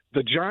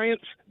 The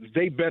Giants,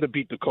 they better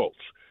beat the Colts.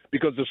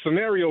 Because the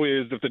scenario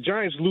is if the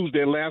Giants lose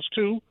their last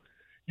two,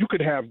 you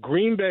could have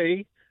Green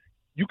Bay,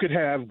 you could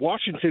have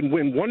Washington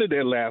win one of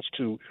their last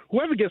two.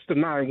 Whoever gets the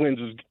 9 wins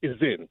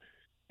is in.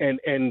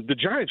 And the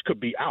Giants could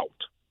be out.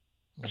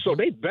 Mm-hmm. So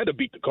they better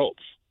beat the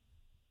Colts.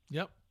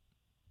 Yep.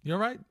 You're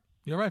right.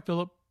 You're right,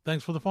 Phillip.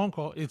 Thanks for the phone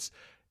call. It's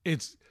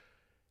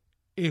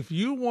if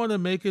you want to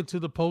make it to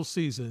the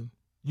postseason,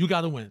 you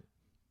got to win.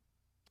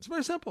 It's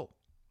very simple.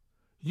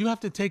 You have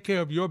to take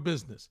care of your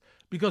business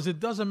because it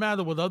doesn't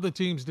matter what other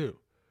teams do.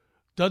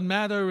 Doesn't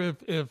matter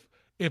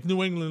if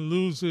New England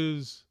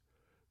loses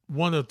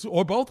one or two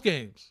or both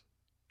games.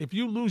 If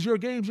you lose your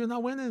games, you're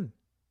not winning.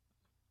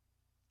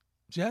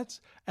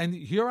 Jets, and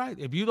you're right.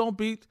 If you don't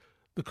beat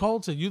the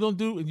Colts and you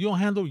don't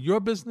handle your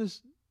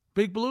business,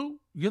 Big Blue,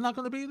 you're not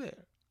going to be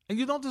there, and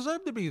you don't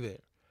deserve to be there.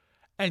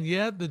 And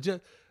yet the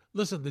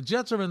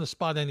Jets are in the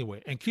spot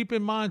anyway. And keep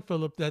in mind,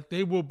 Phillip, that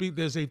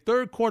there's a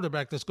third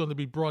quarterback that's going to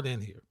be brought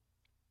in here,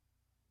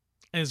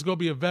 and it's going to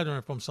be a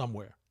veteran from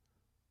somewhere.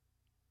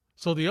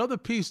 So the other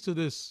piece to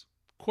this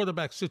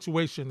quarterback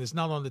situation is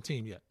not on the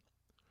team yet.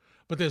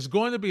 But there's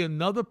going to be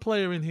another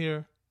player in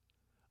here,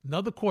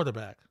 another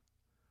quarterback,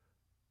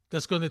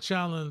 that's going to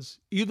challenge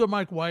either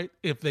Mike White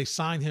if they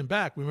sign him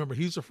back. Remember,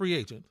 he's a free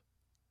agent.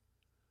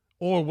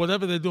 Or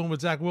whatever they're doing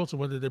with Zach Wilson,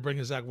 whether they're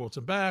bringing Zach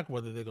Wilson back,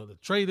 whether they're going to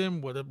trade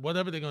him,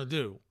 whatever they're going to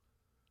do,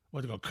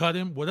 whether they're going to cut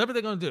him, whatever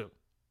they're going to do.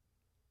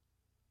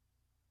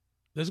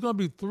 It's going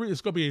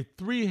to be a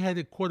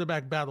three-headed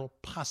quarterback battle,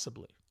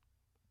 possibly.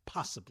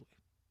 Possibly.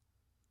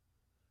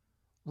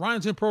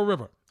 Ryan's in Pearl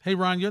River. Hey,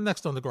 Ryan, you're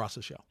next on the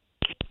Grassa Show.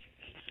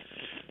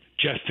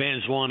 Jet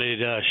fans wanted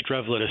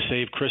Strevler to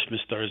save Christmas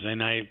Thursday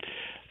night.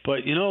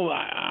 But,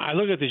 I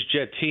look at this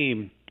Jet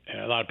team,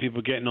 a lot of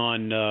people getting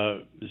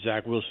on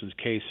Zach Wilson's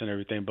case and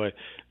everything, but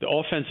the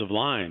offensive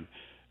line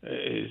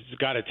has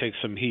got to take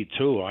some heat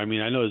too. I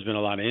mean, I know there's been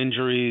a lot of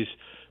injuries,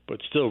 but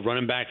still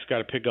running backs got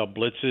to pick up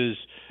blitzes.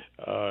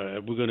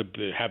 We're going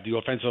to have the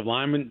offensive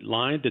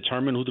line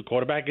determine who the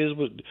quarterback is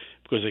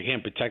because they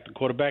can't protect the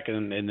quarterback,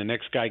 and the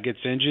next guy gets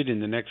injured,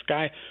 and the next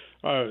guy.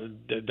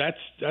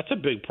 That's a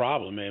big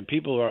problem, man.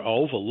 People are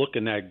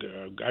overlooking that.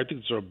 I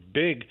think it's a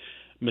big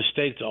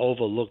mistake to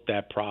overlook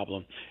that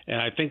problem,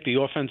 and I think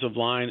the offensive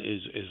line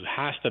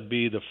has to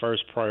be the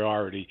first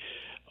priority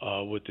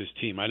with this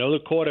team. I know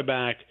the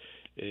quarterback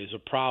is a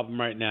problem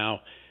right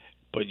now,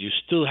 but you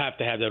still have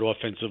to have that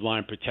offensive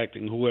line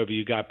protecting whoever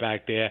you got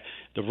back there.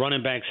 The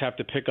running backs have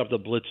to pick up the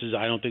blitzes.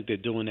 I don't think they're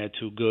doing that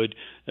too good.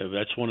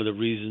 That's one of the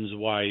reasons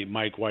why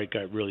Mike White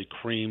got really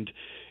creamed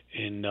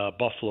in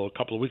Buffalo a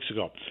couple of weeks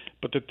ago.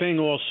 But the thing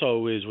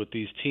also is with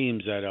these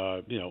teams that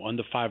are,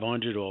 under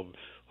 500 or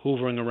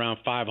hovering around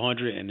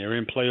 500 and they're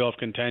in playoff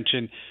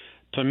contention,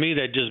 to me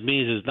that just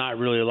means there's not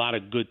really a lot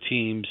of good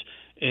teams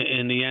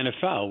in the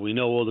NFL. We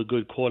know all the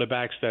good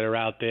quarterbacks that are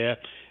out there,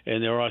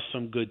 and there are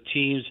some good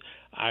teams.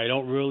 I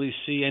don't really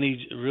see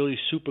any really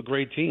super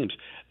great teams.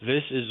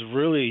 This is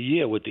really a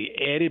year with the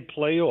added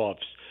playoffs.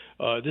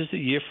 This is a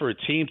year for a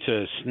team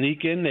to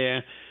sneak in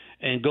there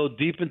and go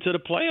deep into the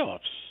playoffs.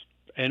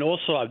 And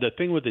also, the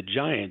thing with the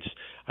Giants,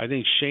 I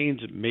think Shane's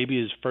maybe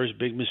his first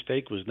big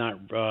mistake was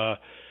not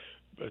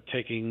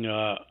taking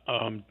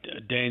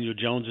Daniel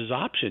Jones's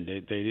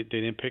option. They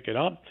didn't pick it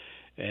up,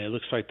 and it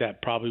looks like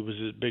that probably was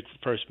his big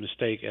first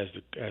mistake as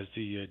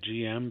the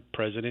GM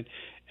president.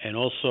 And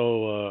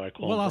also,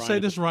 I'll say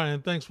this,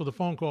 Ryan. Thanks for the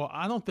phone call.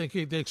 I don't think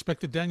they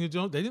expected Daniel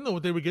Jones. They didn't know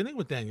what they were getting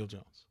with Daniel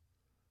Jones.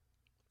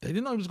 They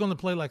didn't know he was going to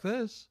play like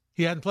this.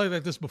 He hadn't played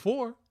like this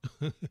before.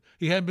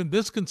 He hadn't been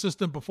this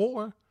consistent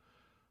before.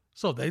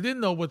 So they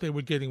didn't know what they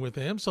were getting with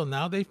him. So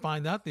now they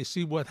find out. They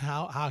see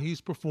how he's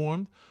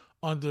performed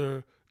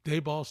under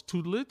Daboll's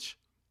tutelage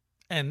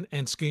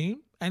and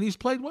scheme, and he's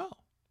played well.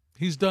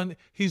 He's done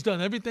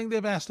everything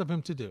they've asked of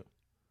him to do.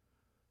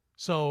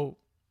 So,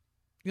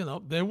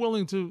 they're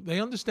willing to. They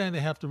understand they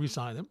have to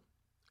re-sign him,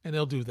 and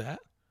they'll do that.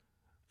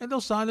 And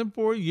they'll sign him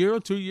for a year or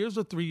 2 years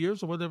or 3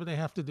 years or whatever they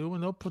have to do,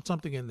 and they'll put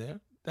something in there.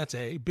 That's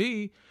A.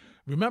 B,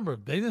 remember,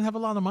 they didn't have a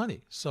lot of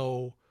money.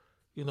 So,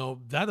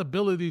 that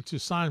ability to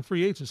sign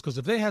free agents, because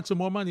if they had some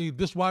more money,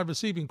 this wide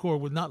receiving core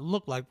would not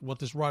look like what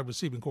this wide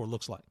receiving core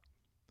looks like.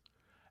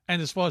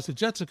 And as far as the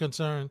Jets are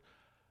concerned,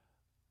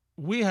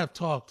 we have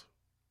talked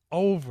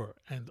over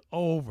and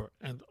over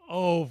and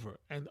over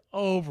and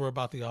over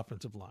about the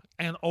offensive line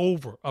and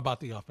over about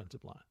the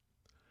offensive line.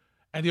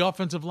 And the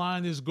offensive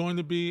line is going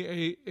to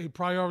be a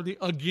priority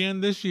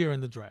again this year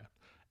in the draft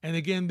and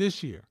again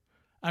this year.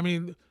 I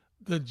mean,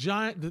 the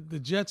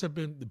Jets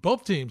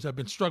both teams have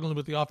been struggling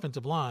with the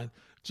offensive line.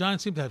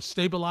 Giants seem to have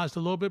stabilized a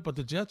little bit, but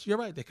the Jets, you're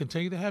right, they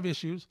continue to have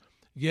issues.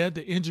 Yeah,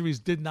 the injuries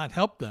did not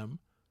help them.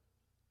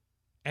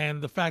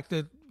 And the fact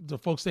that the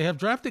folks they have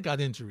drafted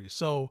got injuries.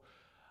 So,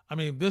 I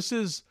mean,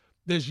 there's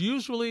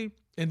usually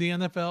in the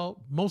NFL,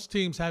 most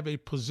teams have a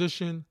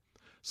position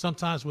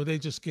sometimes where they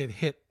just get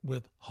hit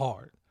with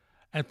hard.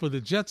 And for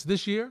the Jets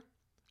this year,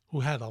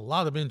 who had a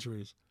lot of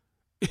injuries,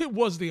 it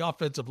was the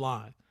offensive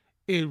line.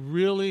 It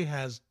really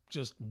has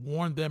just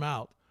worn them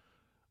out,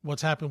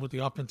 what's happened with the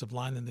offensive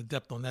line and the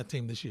depth on that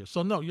team this year.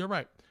 So, no, you're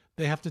right.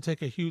 They have to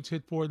take a huge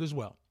hit for it as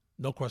well.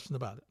 No question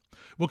about it.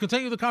 We'll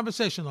continue the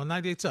conversation on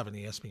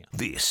 98.7 ESPN.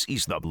 This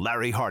is the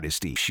Larry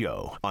Hardesty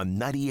Show on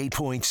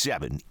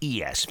 98.7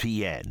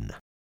 ESPN.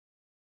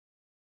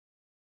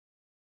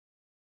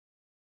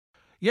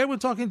 Yeah, we're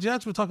talking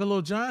Jets. We're talking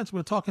little Giants.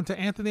 We're talking to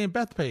Anthony and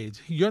Bethpage.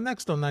 You're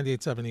next on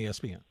 98.7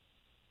 ESPN.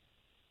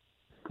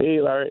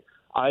 Hey, Larry.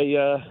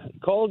 I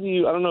called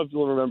you. I don't know if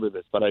you'll remember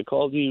this, but I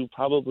called you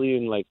probably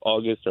in like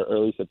August or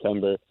early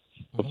September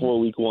before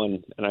week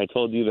one, and I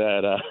told you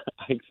that I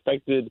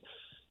expected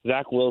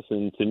Zach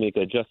Wilson to make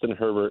a Justin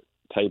Herbert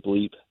type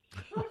leap,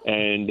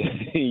 and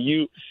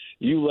you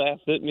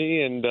laughed at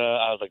me, and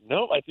I was like,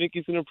 no, I think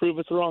he's going to prove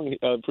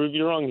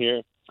you wrong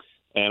here,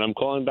 and I'm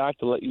calling back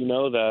to let you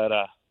know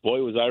that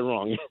boy was I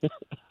wrong.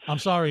 I'm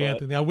sorry,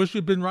 Anthony. I wish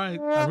you'd been right.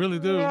 I really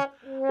do.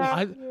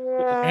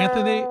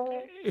 Anthony,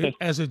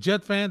 as a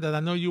Jet fan that I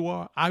know you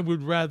are, I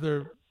would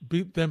rather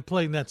be them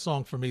playing that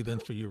song for me than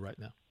for you right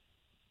now.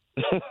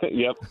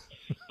 Yep,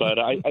 but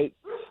I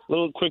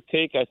little quick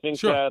take. I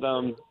think that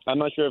I'm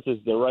not sure if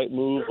it's the right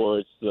move or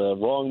it's the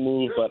wrong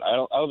move, but I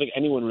don't think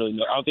anyone really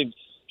knows. I don't think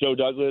Joe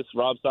Douglas,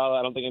 Rob Saleh,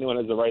 I don't think anyone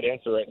has the right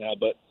answer right now.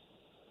 But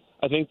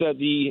I think that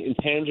the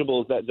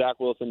intangibles that Zach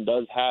Wilson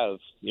does have,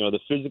 the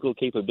physical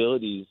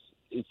capabilities,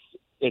 it's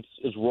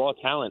raw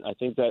talent. I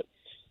think that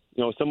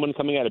someone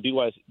coming out of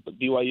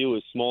BYU,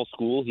 a small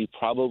school, he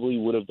probably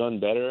would have done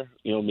better.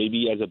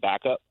 Maybe as a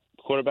backup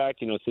quarterback,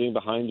 sitting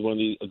behind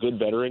a good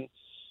veteran.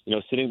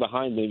 Sitting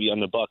behind maybe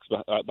on the Bucks,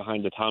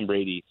 behind the Tom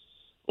Brady,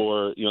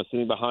 or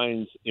sitting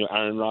behind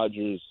Aaron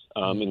Rodgers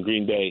in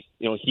Green Bay.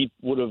 He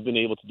would have been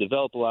able to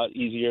develop a lot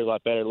easier, a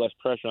lot better, less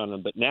pressure on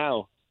him. But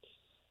now,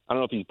 I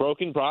don't know if he's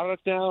broken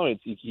product now.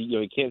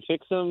 He can't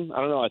fix him.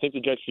 I don't know. I think the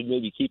Jets should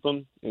maybe keep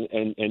him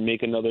and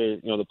make another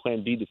the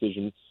Plan B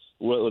decision,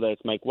 whether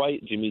it's Mike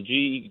White, Jimmy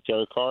G,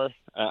 Derek Carr.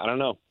 I don't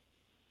know.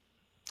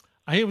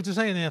 I hear what you're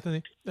saying,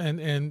 Anthony,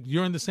 and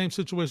you're in the same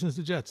situation as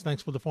the Jets.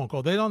 Thanks for the phone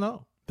call. They don't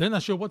know. They're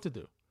not sure what to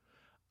do.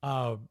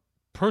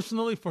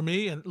 Personally, for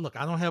me, and look,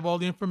 I don't have all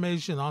the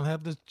information. I don't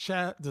have the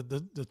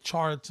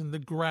charts and the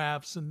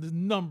graphs and the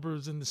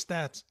numbers and the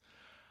stats.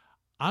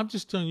 I'm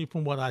just telling you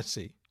from what I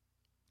see.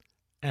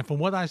 And from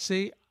what I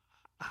see,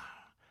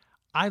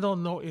 I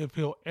don't know if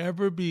he'll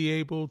ever be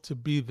able to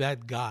be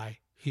that guy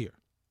here.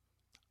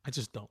 I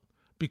just don't.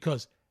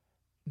 Because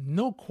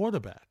no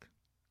quarterback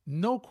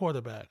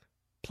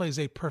plays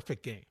a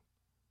perfect game.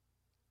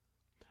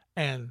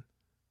 And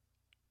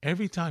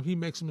every time he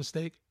makes a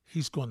mistake,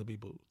 he's going to be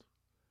booed.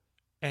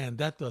 And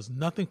that does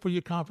nothing for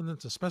your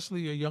confidence,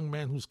 especially a young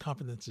man whose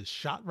confidence is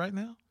shot right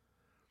now.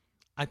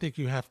 I think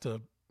you have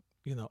to,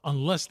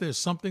 unless there's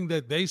something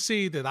that they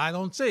see that I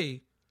don't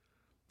see,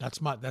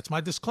 that's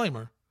my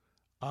disclaimer.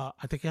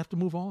 I think you have to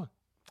move on.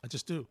 I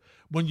just do.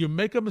 When you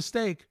make a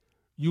mistake,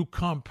 you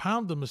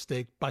compound the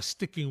mistake by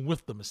sticking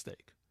with the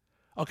mistake.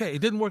 Okay,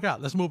 it didn't work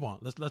out. Let's move on.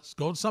 Let's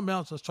go to something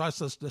else. Let's try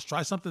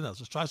something else.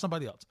 Let's try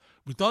somebody else.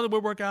 We thought it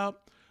would work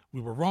out.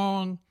 We were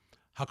wrong.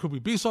 How could we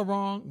be so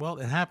wrong? Well,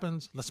 it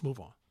happens. Let's move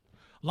on.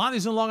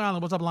 Lonnie's in Long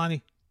Island. What's up,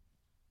 Lonnie?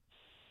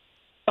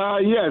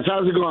 Yes.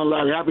 How's it going,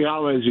 Larry? Happy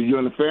holidays to you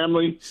and the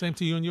family. Same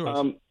to you and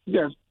yours.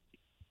 Yes.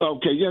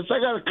 Okay. Yes, I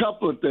got a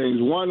couple of things.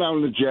 One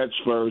on the Jets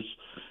first.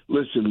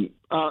 Listen,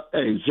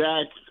 hey,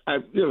 Zach,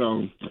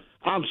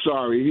 I'm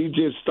sorry. He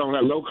just don't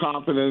have no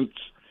confidence,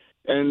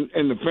 and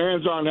the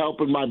fans aren't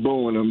helping by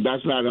booing him.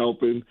 That's not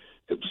helping.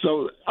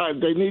 So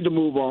they need to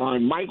move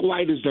on. Mike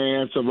White is the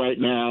answer right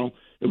now.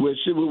 And we'll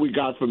see what we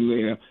got from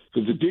there,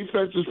 because the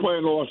defense is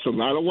playing awesome.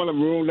 I don't want to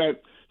ruin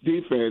that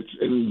defense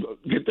and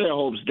get their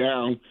hopes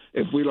down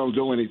if we don't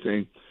do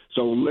anything.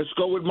 So let's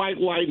go with Mike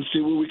White and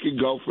see where we can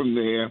go from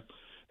there.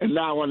 And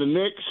now on the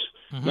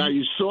Knicks, now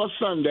you saw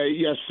Sunday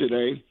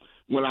yesterday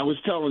when I was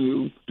telling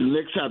you the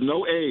Knicks have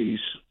no A's.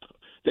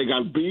 They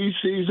got B's,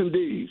 C's, and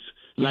D's.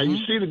 Now you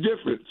see the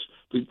difference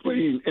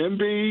between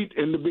Embiid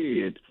and the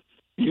beard.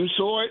 You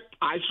saw it,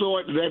 I saw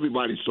it, and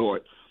everybody saw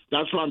it.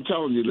 That's what I'm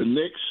telling you. The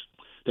Knicks,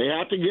 they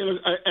have to get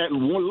at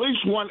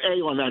least one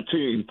A on that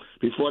team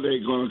before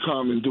they're going to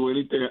come and do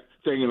anything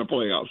in the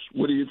playoffs.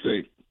 What do you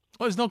think?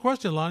 Oh, there's no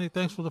question, Lonnie.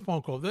 Thanks for the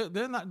phone call.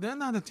 They're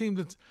not a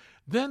team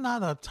they're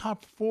not a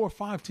top 4 or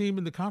 5 team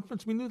in the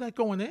conference. We knew that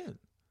going in.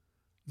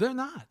 They're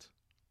not.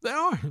 They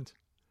aren't.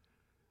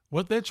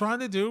 What they're trying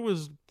to do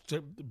is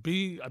to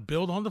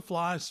build on the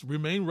fly,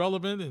 remain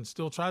relevant, and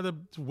still try to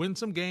win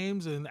some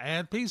games and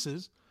add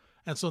pieces.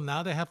 And so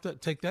now they have to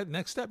take that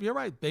next step. You're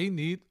right. They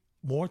need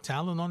more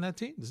talent on that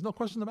team. There's no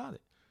question about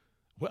it.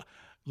 Well,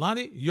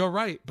 Lonnie, you're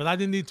right, but I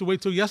didn't need to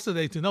wait till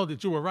yesterday to know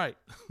that you were right.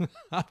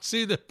 I've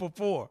seen it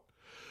before.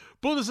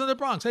 Buddha's in the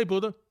Bronx. Hey,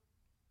 Buddha.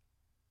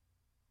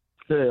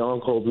 Hey,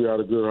 Uncle, we had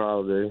a good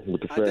holiday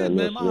with the family. I did,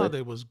 man. My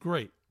holiday was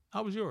great.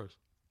 How was yours?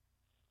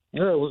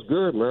 Yeah, it was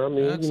good, man. I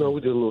mean, Excellent.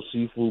 we did a little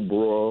seafood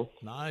broil.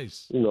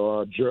 Nice.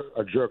 I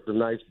jerked a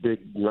nice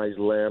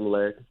lamb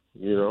leg.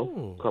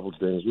 A couple of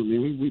things.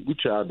 We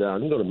chowed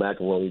down. The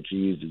macaroni,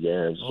 cheese, the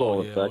yams. It's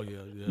all in fact.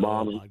 Yeah.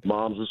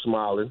 Moms are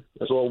smiling.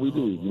 That's all we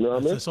need. You know what I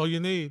mean? That's all you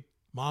need.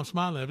 Mom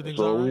smiling. Everything's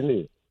all right. we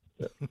need.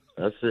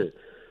 That's it.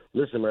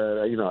 Listen, man.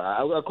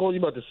 I called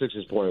you about the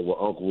Sixers point where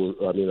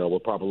where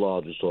Papa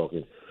Law was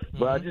talking.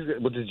 But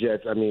with the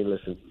Jets,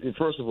 listen.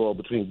 First of all,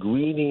 between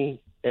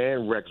Greeny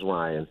and Rex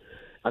Ryan,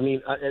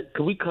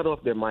 can we cut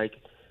off their mic?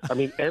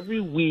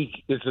 Every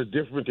week it's a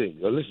different thing.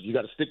 Listen, you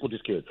got to stick with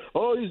this kid.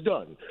 Oh, he's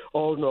done.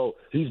 Oh, no,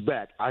 he's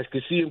back. I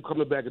can see him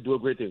coming back and do a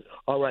great thing.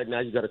 All right, now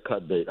you got to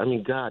cut bait.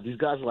 God, these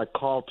guys are like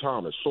Carl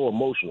Thomas, so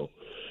emotional.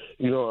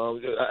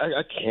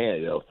 I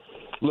can't,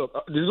 Look,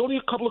 there's only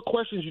a couple of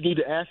questions you need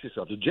to ask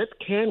yourself. The Jets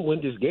can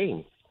win this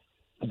game,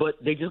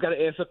 but they just got to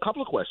answer a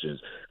couple of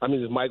questions.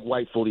 Is Mike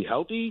White fully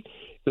healthy?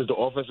 Is the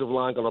offensive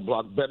line going to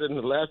block better than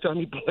the last time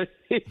he played?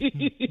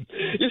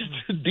 Is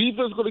the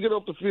defense going to get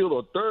off the field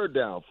on third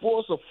down,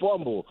 force a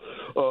fumble,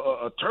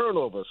 a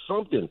turnover,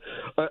 something?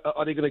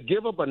 Are they going to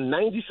give up a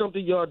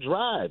 90-something yard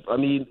drive?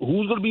 Who's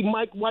going to be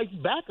Mike White's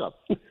backup?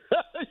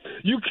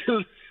 You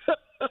can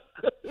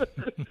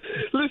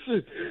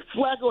listen.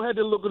 Flacco had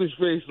to look on his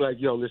face like,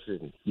 "Yo,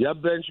 listen, y'all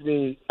bench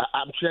me.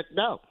 I'm checked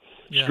out."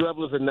 Yeah.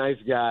 Strebler's a nice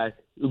guy,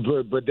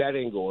 but that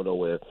ain't going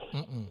nowhere.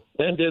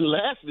 And then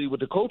lastly, with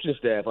the coaching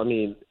staff, are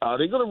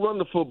they going to run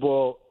the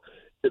football?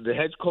 The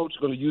head coach is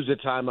going to use their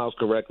timeouts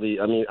correctly.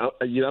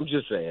 I'm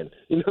just saying.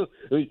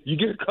 You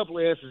get a couple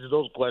of answers to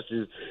those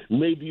questions,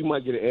 maybe you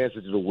might get an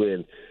answer to the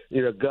win.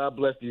 God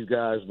bless these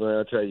guys,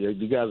 man. I tell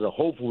you guys are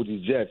hopeful with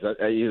these Jets.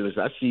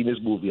 I've seen this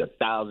movie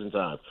 1,000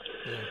 times.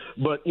 Yeah.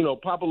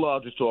 But Papa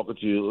Law just talking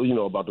to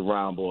you, about the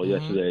round ball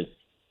yesterday.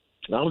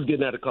 I was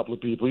getting at a couple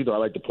of people. I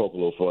like to poke a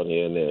little fun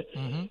here and there.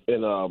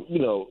 And,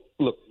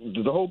 look,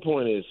 the whole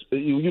point is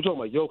you're talking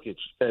about Jokic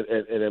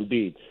and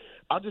Embiid.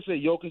 I'll just say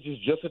Jokic is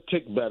just a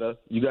tick better.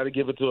 You got to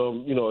give it to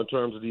him, in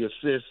terms of the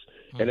assists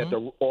and that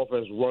the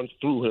offense runs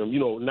through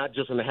him, not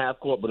just in the half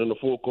court but in the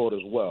full court as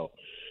well.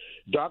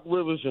 Doc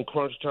Rivers in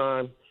crunch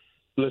time,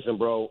 listen,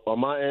 bro, on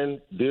my end,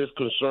 there's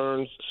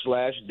concerns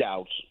 /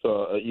 doubts.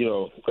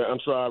 I'm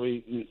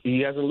sorry.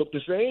 He hasn't looked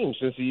the same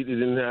since he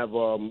didn't have,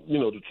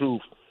 the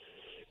truth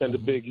and the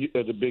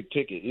big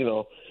ticket.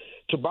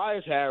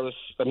 Tobias Harris,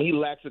 he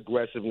lacks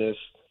aggressiveness.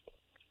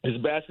 His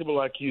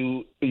basketball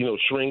IQ,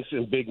 shrinks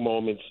in big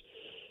moments.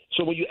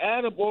 So when you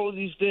add up all of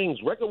these things,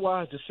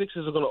 record-wise, the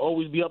Sixers are going to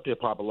always be up there,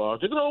 Papa Law.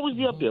 They're going to always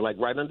be up there, like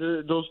right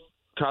under those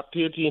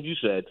top-tier teams you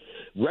said,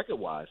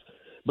 record-wise.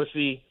 But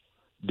see,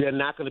 they're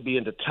not going to be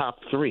in the top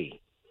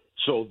 3.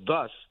 So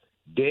thus,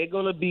 they're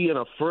going to be in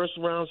a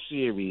first-round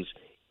series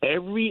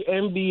every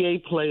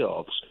NBA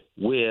playoffs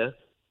where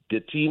the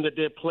team that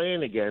they're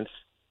playing against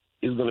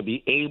is going to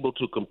be able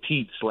to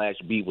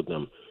compete/be with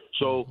them.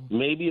 So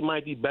maybe it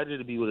might be better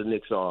to be where the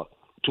Knicks are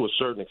to a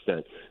certain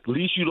extent. At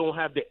least you don't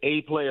have the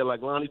A player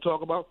like Lonnie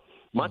talk about.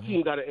 My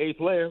team got an A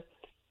player,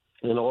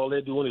 and all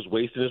they're doing is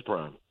wasting his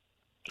prime.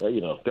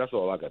 That's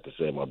all I got to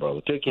say, my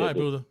brother. Take care. All right,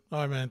 Buddha. All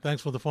right, man.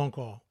 Thanks for the phone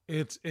call.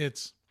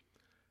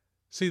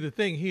 See, the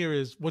thing here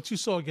is what you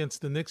saw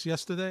against the Knicks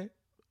yesterday,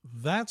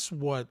 that's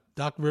what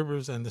Doc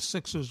Rivers and the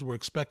Sixers were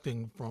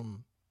expecting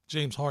from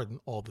James Harden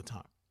all the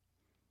time.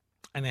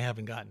 And they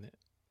haven't gotten it.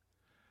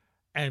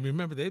 And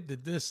remember, they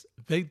did this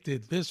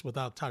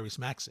without Tyrese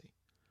Maxey.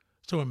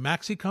 So when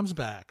Maxey comes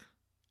back,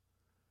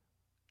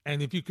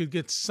 and if you could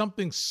get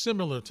something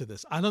similar to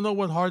this, I don't know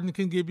what Harden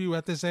can give you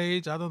at this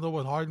age. I don't know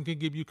what Harden can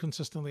give you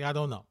consistently. I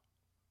don't know.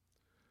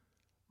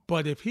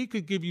 But if he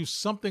could give you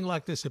something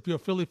like this, if you're a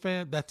Philly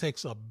fan, that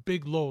takes a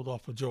big load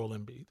off of Joel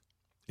Embiid.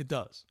 It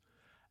does.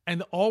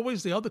 And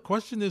always the other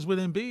question is with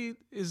Embiid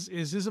is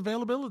his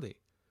availability.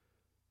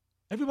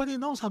 Everybody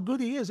knows how good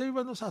he is.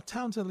 Everybody knows how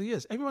talented he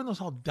is. Everyone knows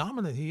how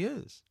dominant he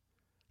is.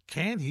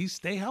 Can he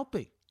stay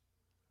healthy?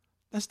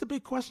 That's the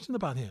big question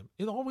about him.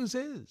 It always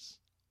is.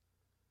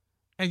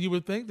 And you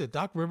would think that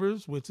Doc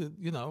Rivers,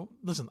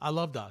 listen, I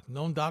love Doc.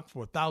 Known Doc for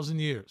 1,000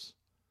 years.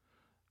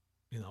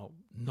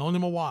 Known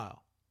him a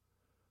while.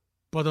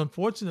 But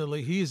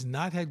unfortunately, he has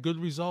not had good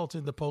results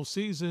in the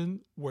postseason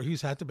where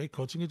he's had to make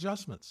coaching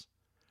adjustments.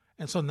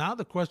 And so now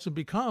the question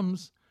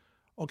becomes,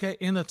 okay,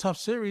 in a tough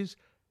series,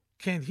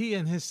 can he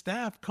and his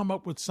staff come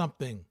up with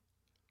something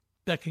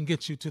that can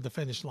get you to the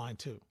finish line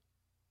too?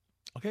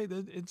 Okay,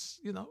 it's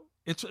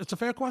a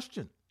fair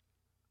question.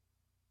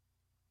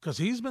 Because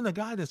he's been a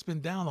guy that's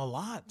been down a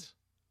lot.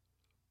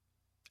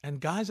 And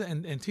guys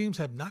and teams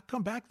have not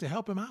come back to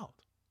help him out.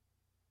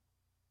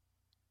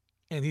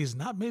 And he's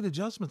not made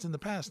adjustments in the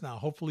past now.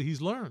 Hopefully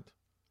he's learned.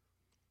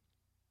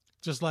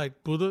 Just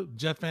like Buddha,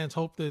 Jet fans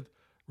hope that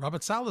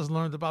Robert Saleh's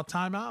learned about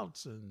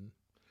timeouts. And,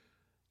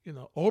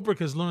 Ulbrich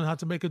has learned how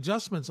to make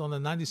adjustments on a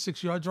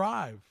 96-yard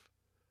drive.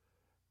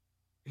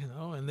 And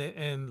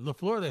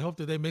LaFleur, they hope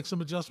that they make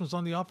some adjustments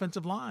on the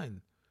offensive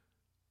line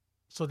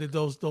so that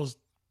those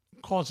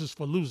causes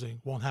for losing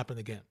won't happen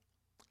again.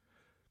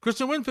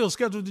 Christian Winfield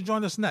scheduled to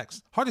join us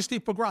next.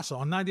 Hardesty Hour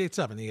on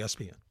 98.7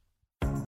 ESPN.